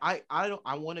saying, I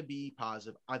want to be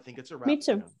positive. I think it's a wrap. Me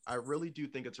too. I really do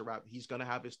think it's a wrap. He's gonna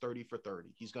have his 30 for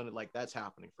 30. He's gonna that's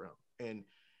happening for him, and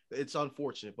it's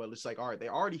unfortunate, but it's like, all right, they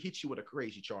already hit you with a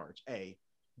crazy charge. A,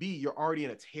 B, you're already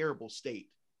in a terrible state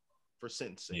for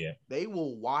sentencing. Yeah. They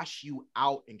will wash you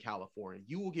out in California.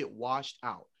 You will get washed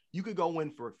out. You could go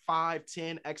in for 5,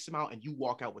 10, X amount, and you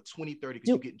walk out with 20, 30 because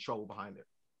you get in trouble behind it.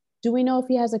 Do we know if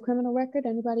he has a criminal record?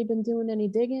 Anybody been doing any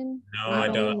digging? No, I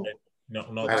don't. No,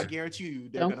 I guarantee you,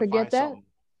 they're don't gonna forget find that. something.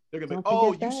 They're gonna be, Don't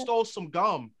you forget that. stole some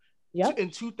gum. Yep. In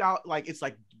 2000, it's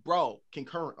like, bro,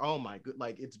 concurrent. Oh my good,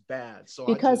 it's bad. So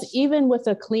because even with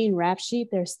a clean rap sheet,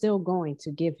 they're still going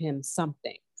to give him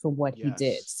something for what he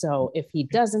did. So if he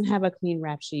doesn't have a clean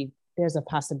rap sheet, there's a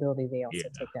possibility they also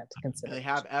take that to consider. They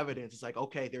have evidence. It's like,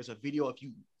 okay, there's a video of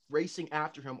you racing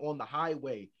after him on the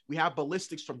highway. We have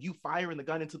ballistics from you firing the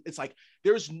gun into. It's like,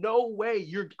 there's no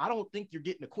way I don't think you're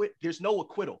getting acquitted. There's no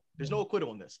acquittal. There's no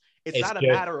acquittal in this. It's not a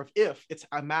matter of if. It's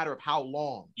a matter of how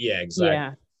long. Yeah,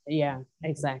 exactly. Yeah,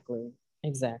 exactly.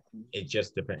 It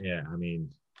just depends. Yeah, I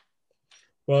mean,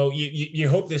 well, you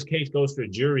hope this case goes to a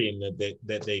jury and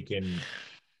that they can.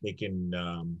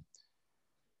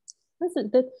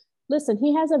 Listen,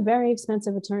 he has a very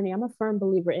expensive attorney. I'm a firm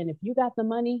believer in if you got the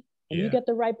money and you get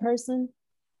the right person,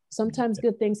 sometimes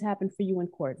good things happen for you in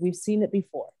court. We've seen it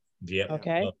before. Yeah.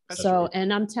 Okay.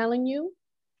 And I'm telling you,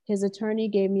 his attorney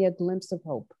gave me a glimpse of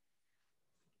hope.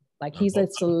 Like he's a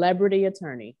celebrity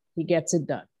attorney. He gets it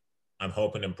done. I'm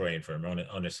hoping and praying for him,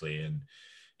 honestly. And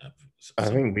I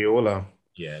think we all are.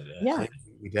 Yeah.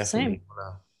 We definitely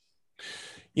are.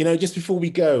 Just before we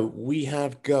go, we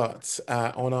have got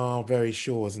on our very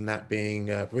shores, and that being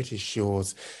British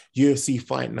shores, UFC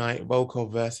Fight Night,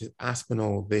 Volkov versus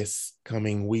Aspinall this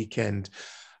coming weekend.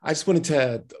 I just wanted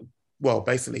to,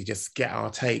 basically just get our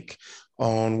take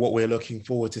on what we're looking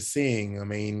forward to seeing. I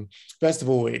mean, first of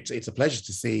all, it's a pleasure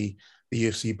to see the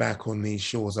UFC back on these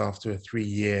shores after a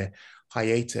 3-year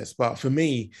hiatus. But for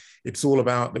me, it's all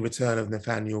about the return of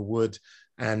Nathaniel Wood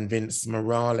and Vince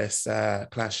Morales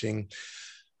clashing.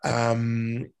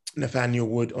 Nathaniel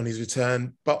Wood on his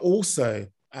return, but also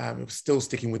still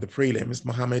sticking with the prelims,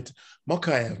 Mohamed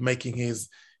Mokaev making his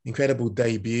incredible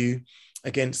debut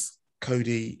against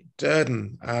Cody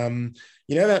Durden.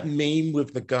 That meme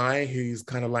with the guy who's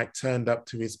kind of like turned up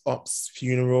to his op's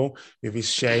funeral with his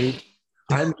shade?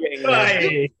 I'm getting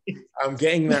that. I'm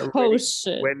getting that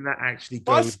when that actually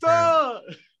goes down.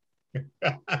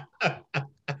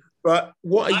 But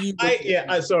what are you?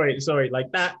 Sorry.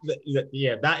 Like that.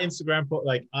 That Instagram post.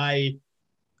 Like I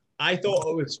thought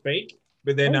it was fake,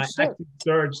 but then I actually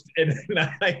searched, and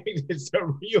then it's a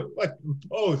real fucking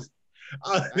post.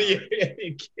 Oh man,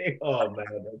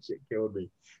 that shit killed me.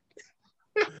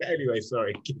 Anyway,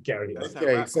 sorry, carry on.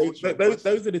 Okay, so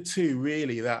those are the two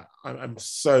really that I'm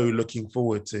so looking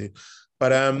forward to.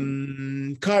 But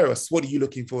Kairos, what are you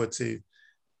looking forward to?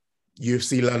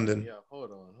 UFC London. Yeah,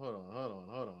 hold on.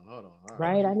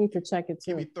 Right, I need to check it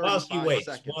too. Whilst he waits,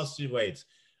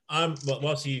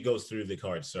 whilst he goes through the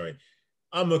cards, sorry,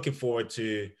 I'm looking forward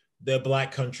to the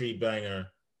Black Country banger,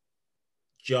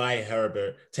 Jai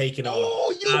Herbert taking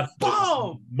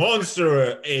on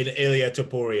monster in Ilia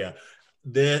Topuria.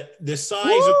 The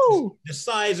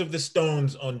size of the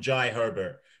stones on Jai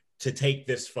Herbert to take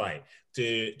this fight,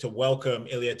 to welcome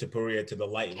Ilia Topuria to the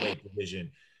lightweight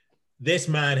division. this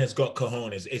man has got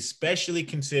cojones, especially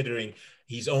considering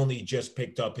he's only just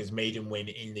picked up his maiden win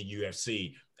in the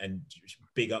UFC. And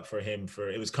big up for him for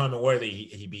it was Conor Worthy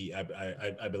he beat,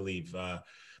 I believe,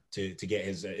 to get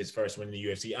his first win in the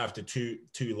UFC after two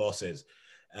losses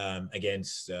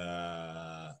against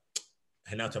Renato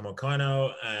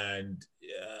Moicano and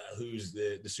who's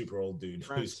the super old dude?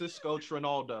 Francisco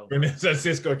Trinaldo.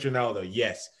 Francisco Trinaldo,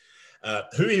 yes.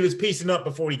 Who he was piecing up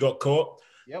before he got caught.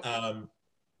 Yep.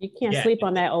 You can't sleep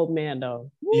on that old man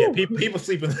though. Woo. Yeah, people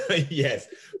sleep on yes.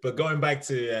 But going back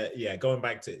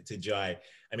to Jai,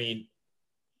 I mean,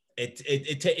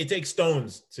 it takes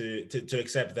stones to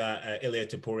accept that Ilia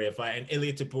Topuria fight, and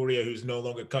Ilia Topuria, who's no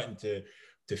longer cutting to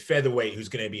featherweight, who's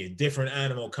going to be a different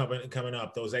animal coming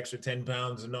up. Those extra 10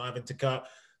 pounds of not having to cut.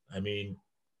 I mean,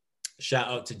 shout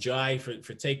out to Jai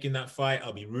for taking that fight.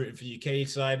 I'll be rooting for the UK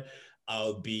side.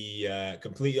 I'll be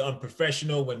completely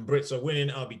unprofessional when Brits are winning.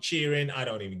 I'll be cheering. I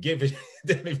don't even give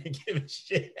a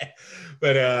shit.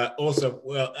 But also,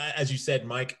 well, as you said,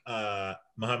 Mike,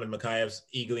 Muhammad Mokaev's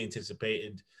eagerly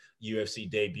anticipated UFC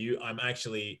debut. I'm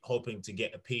actually hoping to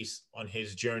get a piece on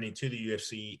his journey to the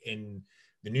UFC in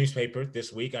the newspaper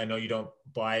this week. I know you don't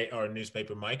buy our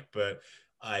newspaper, Mike, but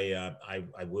I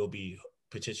will be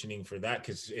petitioning for that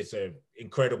because it's an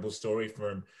incredible story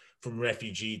from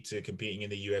refugee to competing in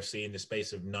the UFC in the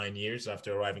space of 9 years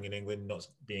after arriving in England, not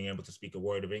being able to speak a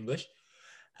word of English.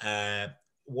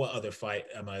 What other fight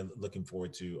am I looking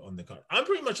forward to on the card? I'm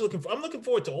pretty much looking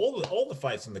forward to all the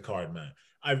fights on the card, man.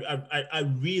 I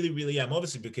really am.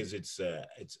 Obviously because it's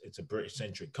a British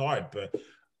centric card, but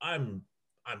I'm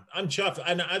chuffed,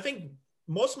 and I think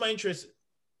most of my interest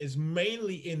is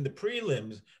mainly in the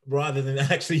prelims rather than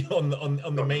actually on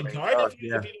the main card. If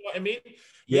you know what I mean.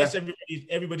 Yeah. Yes,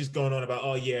 everybody's going on about,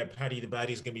 oh yeah, Paddy the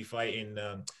Baddy's gonna be fighting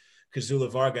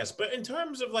Kazula Vargas, but in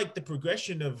terms of like the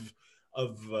progression of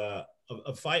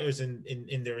fighters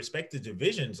in their respective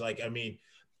divisions, like I mean,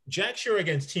 Jack Shore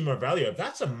against Timur Valiev,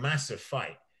 that's a massive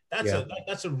fight.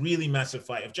 That's a really massive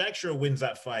fight. If Jack Shore wins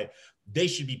that fight, they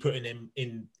should be putting him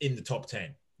in the top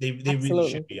 10. They really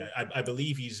should be. I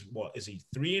believe he's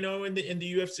 3-0 in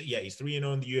the UFC? Yeah, he's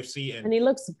 3-0 in the UFC, and he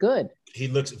looks good. He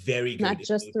looks very good. Not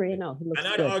just 3-0. He looks and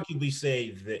I'd good. arguably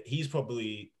say that he's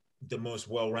probably the most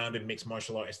well-rounded mixed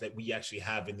martial artist that we actually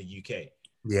have in the UK.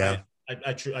 Yeah,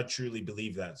 I truly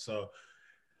believe that. So,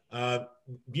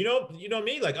 you know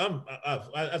me, like I'm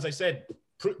as I said,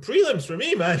 prelims for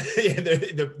me, man.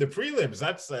 the prelims.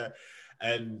 That's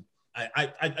and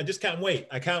I just can't wait.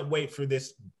 I can't wait for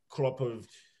this crop of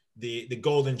the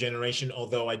golden generation.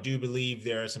 Although I do believe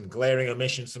there are some glaring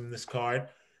omissions from this card.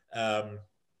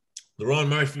 Ron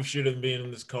Murphy should have been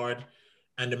on this card,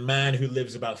 and the man who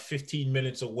lives about 15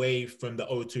 minutes away from the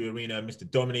O2 Arena, Mr.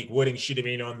 Dominic Wooding, should have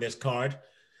been on this card,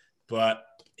 but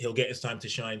he'll get his time to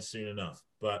shine soon enough.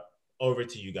 But over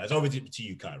to you guys. Over to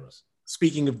you, Kairos.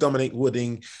 Speaking of Dominic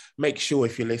Wooding, make sure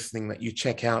if you're listening that you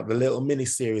check out the little mini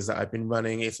series that I've been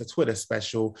running. It's a Twitter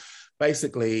special.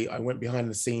 Basically, I went behind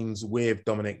the scenes with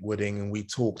Dominic Wooding and we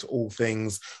talked all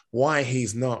things why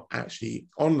he's not actually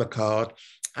on the card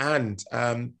and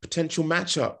potential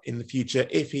matchup in the future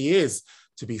if he is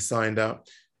to be signed up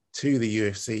to the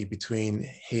UFC between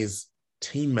his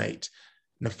teammate,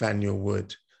 Nathaniel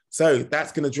Wood. So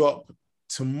that's going to drop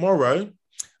tomorrow.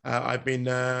 I've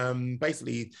been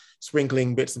basically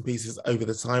sprinkling bits and pieces over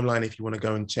the timeline. If you want to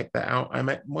go and check that out, I'm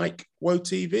at Mike Woe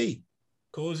TV.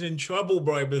 Causing trouble,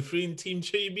 bro, between Team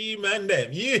JB, man.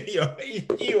 Them you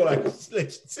are.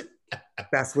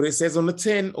 That's what it says on the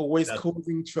tin. Always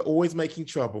always making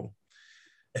trouble.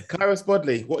 Kairos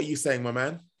Bodley, what are you saying, my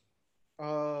man?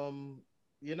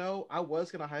 You know, I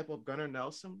was gonna hype up Gunnar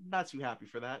Nelson. Not too happy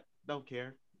for that. Don't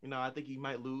care. You know, I think he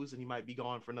might lose and he might be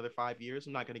gone for another 5 years.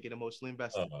 I'm not going to get emotionally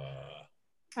invested.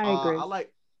 I agree.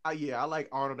 I like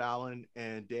Arnold Allen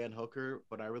and Dan Hooker,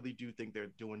 but I really do think they're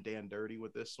doing Dan dirty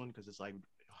with this one because it's like,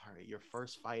 all right, your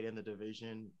first fight in the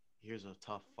division. Here's a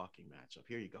tough fucking matchup.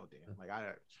 Here you go, Dan. Like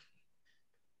I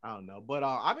don't know, but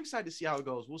I'm excited to see how it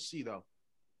goes. We'll see though.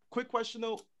 Quick question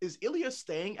though: is Ilya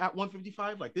staying at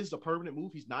 155? Like this is a permanent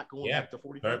move. He's not going back to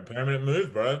 45. Permanent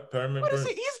move, bro. Permanent. What is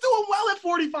he? He's doing well at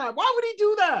 45. Why would he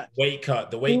do that? Weight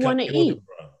cut. The weight cut killed him,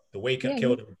 bro. The weight cut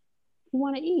killed him. You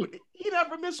want to eat? He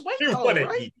never missed weight. You want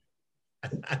to eat?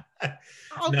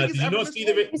 Now, did you not see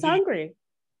the? He's hungry.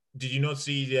 Did you not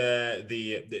see the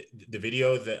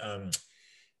video that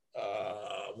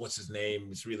what's his name?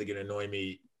 It's really gonna annoy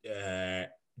me.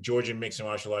 Georgian mixed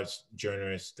martial arts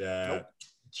journalist. Nope.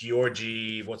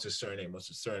 Georgi, what's his surname?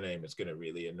 It's gonna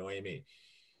really annoy me.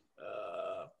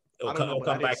 It'll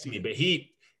come back to me. But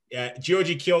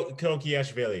Georgi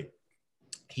Kokiashvili,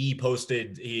 he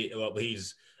posted.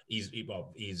 He's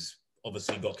he's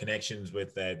obviously got connections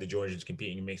with the Georgians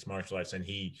competing in mixed martial arts, and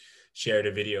he shared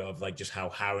a video of like just how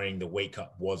harrowing the weight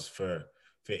cut was for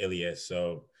Ilya.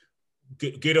 So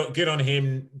good on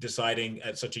him deciding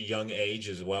at such a young age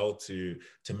as well to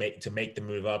make the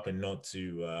move up and not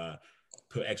to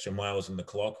put extra miles on the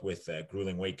clock with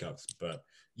grueling weight cuts. But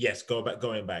yes,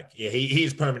 going back. Yeah,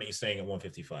 he's permanently staying at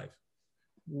 155.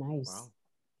 Nice. Wow.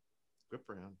 Good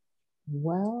for him.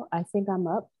 Well, I think I'm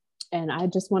up. And I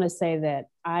just want to say that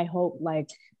I hope like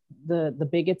the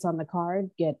bigots on the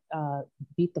card get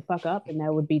beat the fuck up. And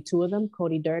that would be two of them,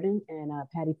 Cody Durden and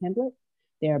Paddy Pimblett.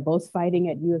 They are both fighting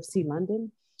at UFC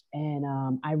London.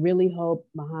 And I really hope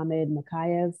Muhammad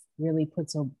Makayev really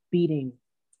puts a beating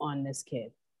on this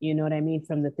kid. You know what I mean?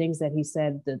 From the things that he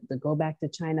said, the go back to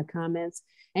China comments.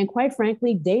 And quite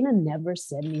frankly, Dana never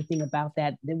said anything about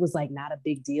that. It was like not a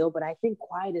big deal. But I think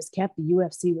quiet as kept, the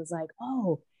UFC was like,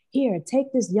 oh, here,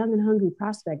 take this young and hungry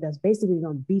prospect that's basically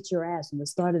going to beat your ass from the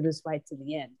start of this fight to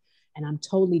the end. And I'm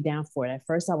totally down for it. At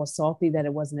first, I was salty that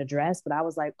it wasn't addressed, but I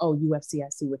was like, oh, UFC, I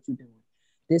see what you're doing.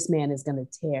 This man is going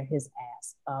to tear his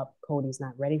ass up. Cody's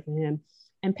not ready for him.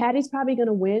 And Paddy's probably going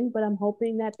to win, but I'm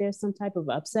hoping that there's some type of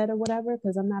upset or whatever,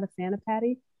 because I'm not a fan of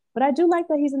Paddy. But I do like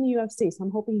that he's in the UFC, so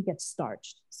I'm hoping he gets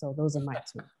starched. So those are my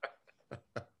two.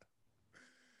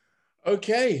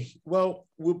 Okay, well,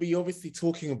 we'll be obviously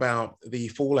talking about the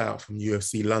fallout from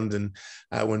UFC London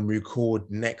when we record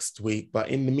next week. But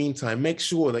in the meantime, make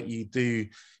sure that you do,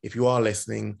 if you are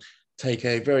listening, take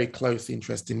a very close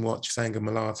interest in what Sanga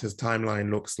Malata's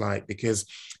timeline looks like, because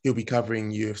he'll be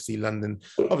covering UFC London,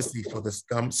 obviously for the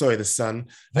Sun.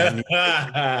 And,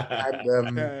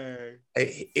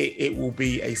 it will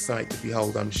be a sight to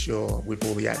behold, I'm sure, with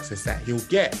all the access that he'll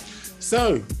get.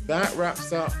 So that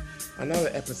wraps up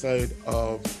another episode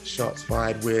of Shots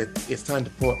Fired. It's time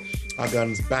to put our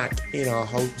guns back in our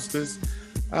holsters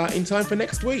in time for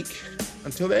next week.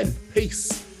 Until then,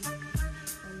 peace.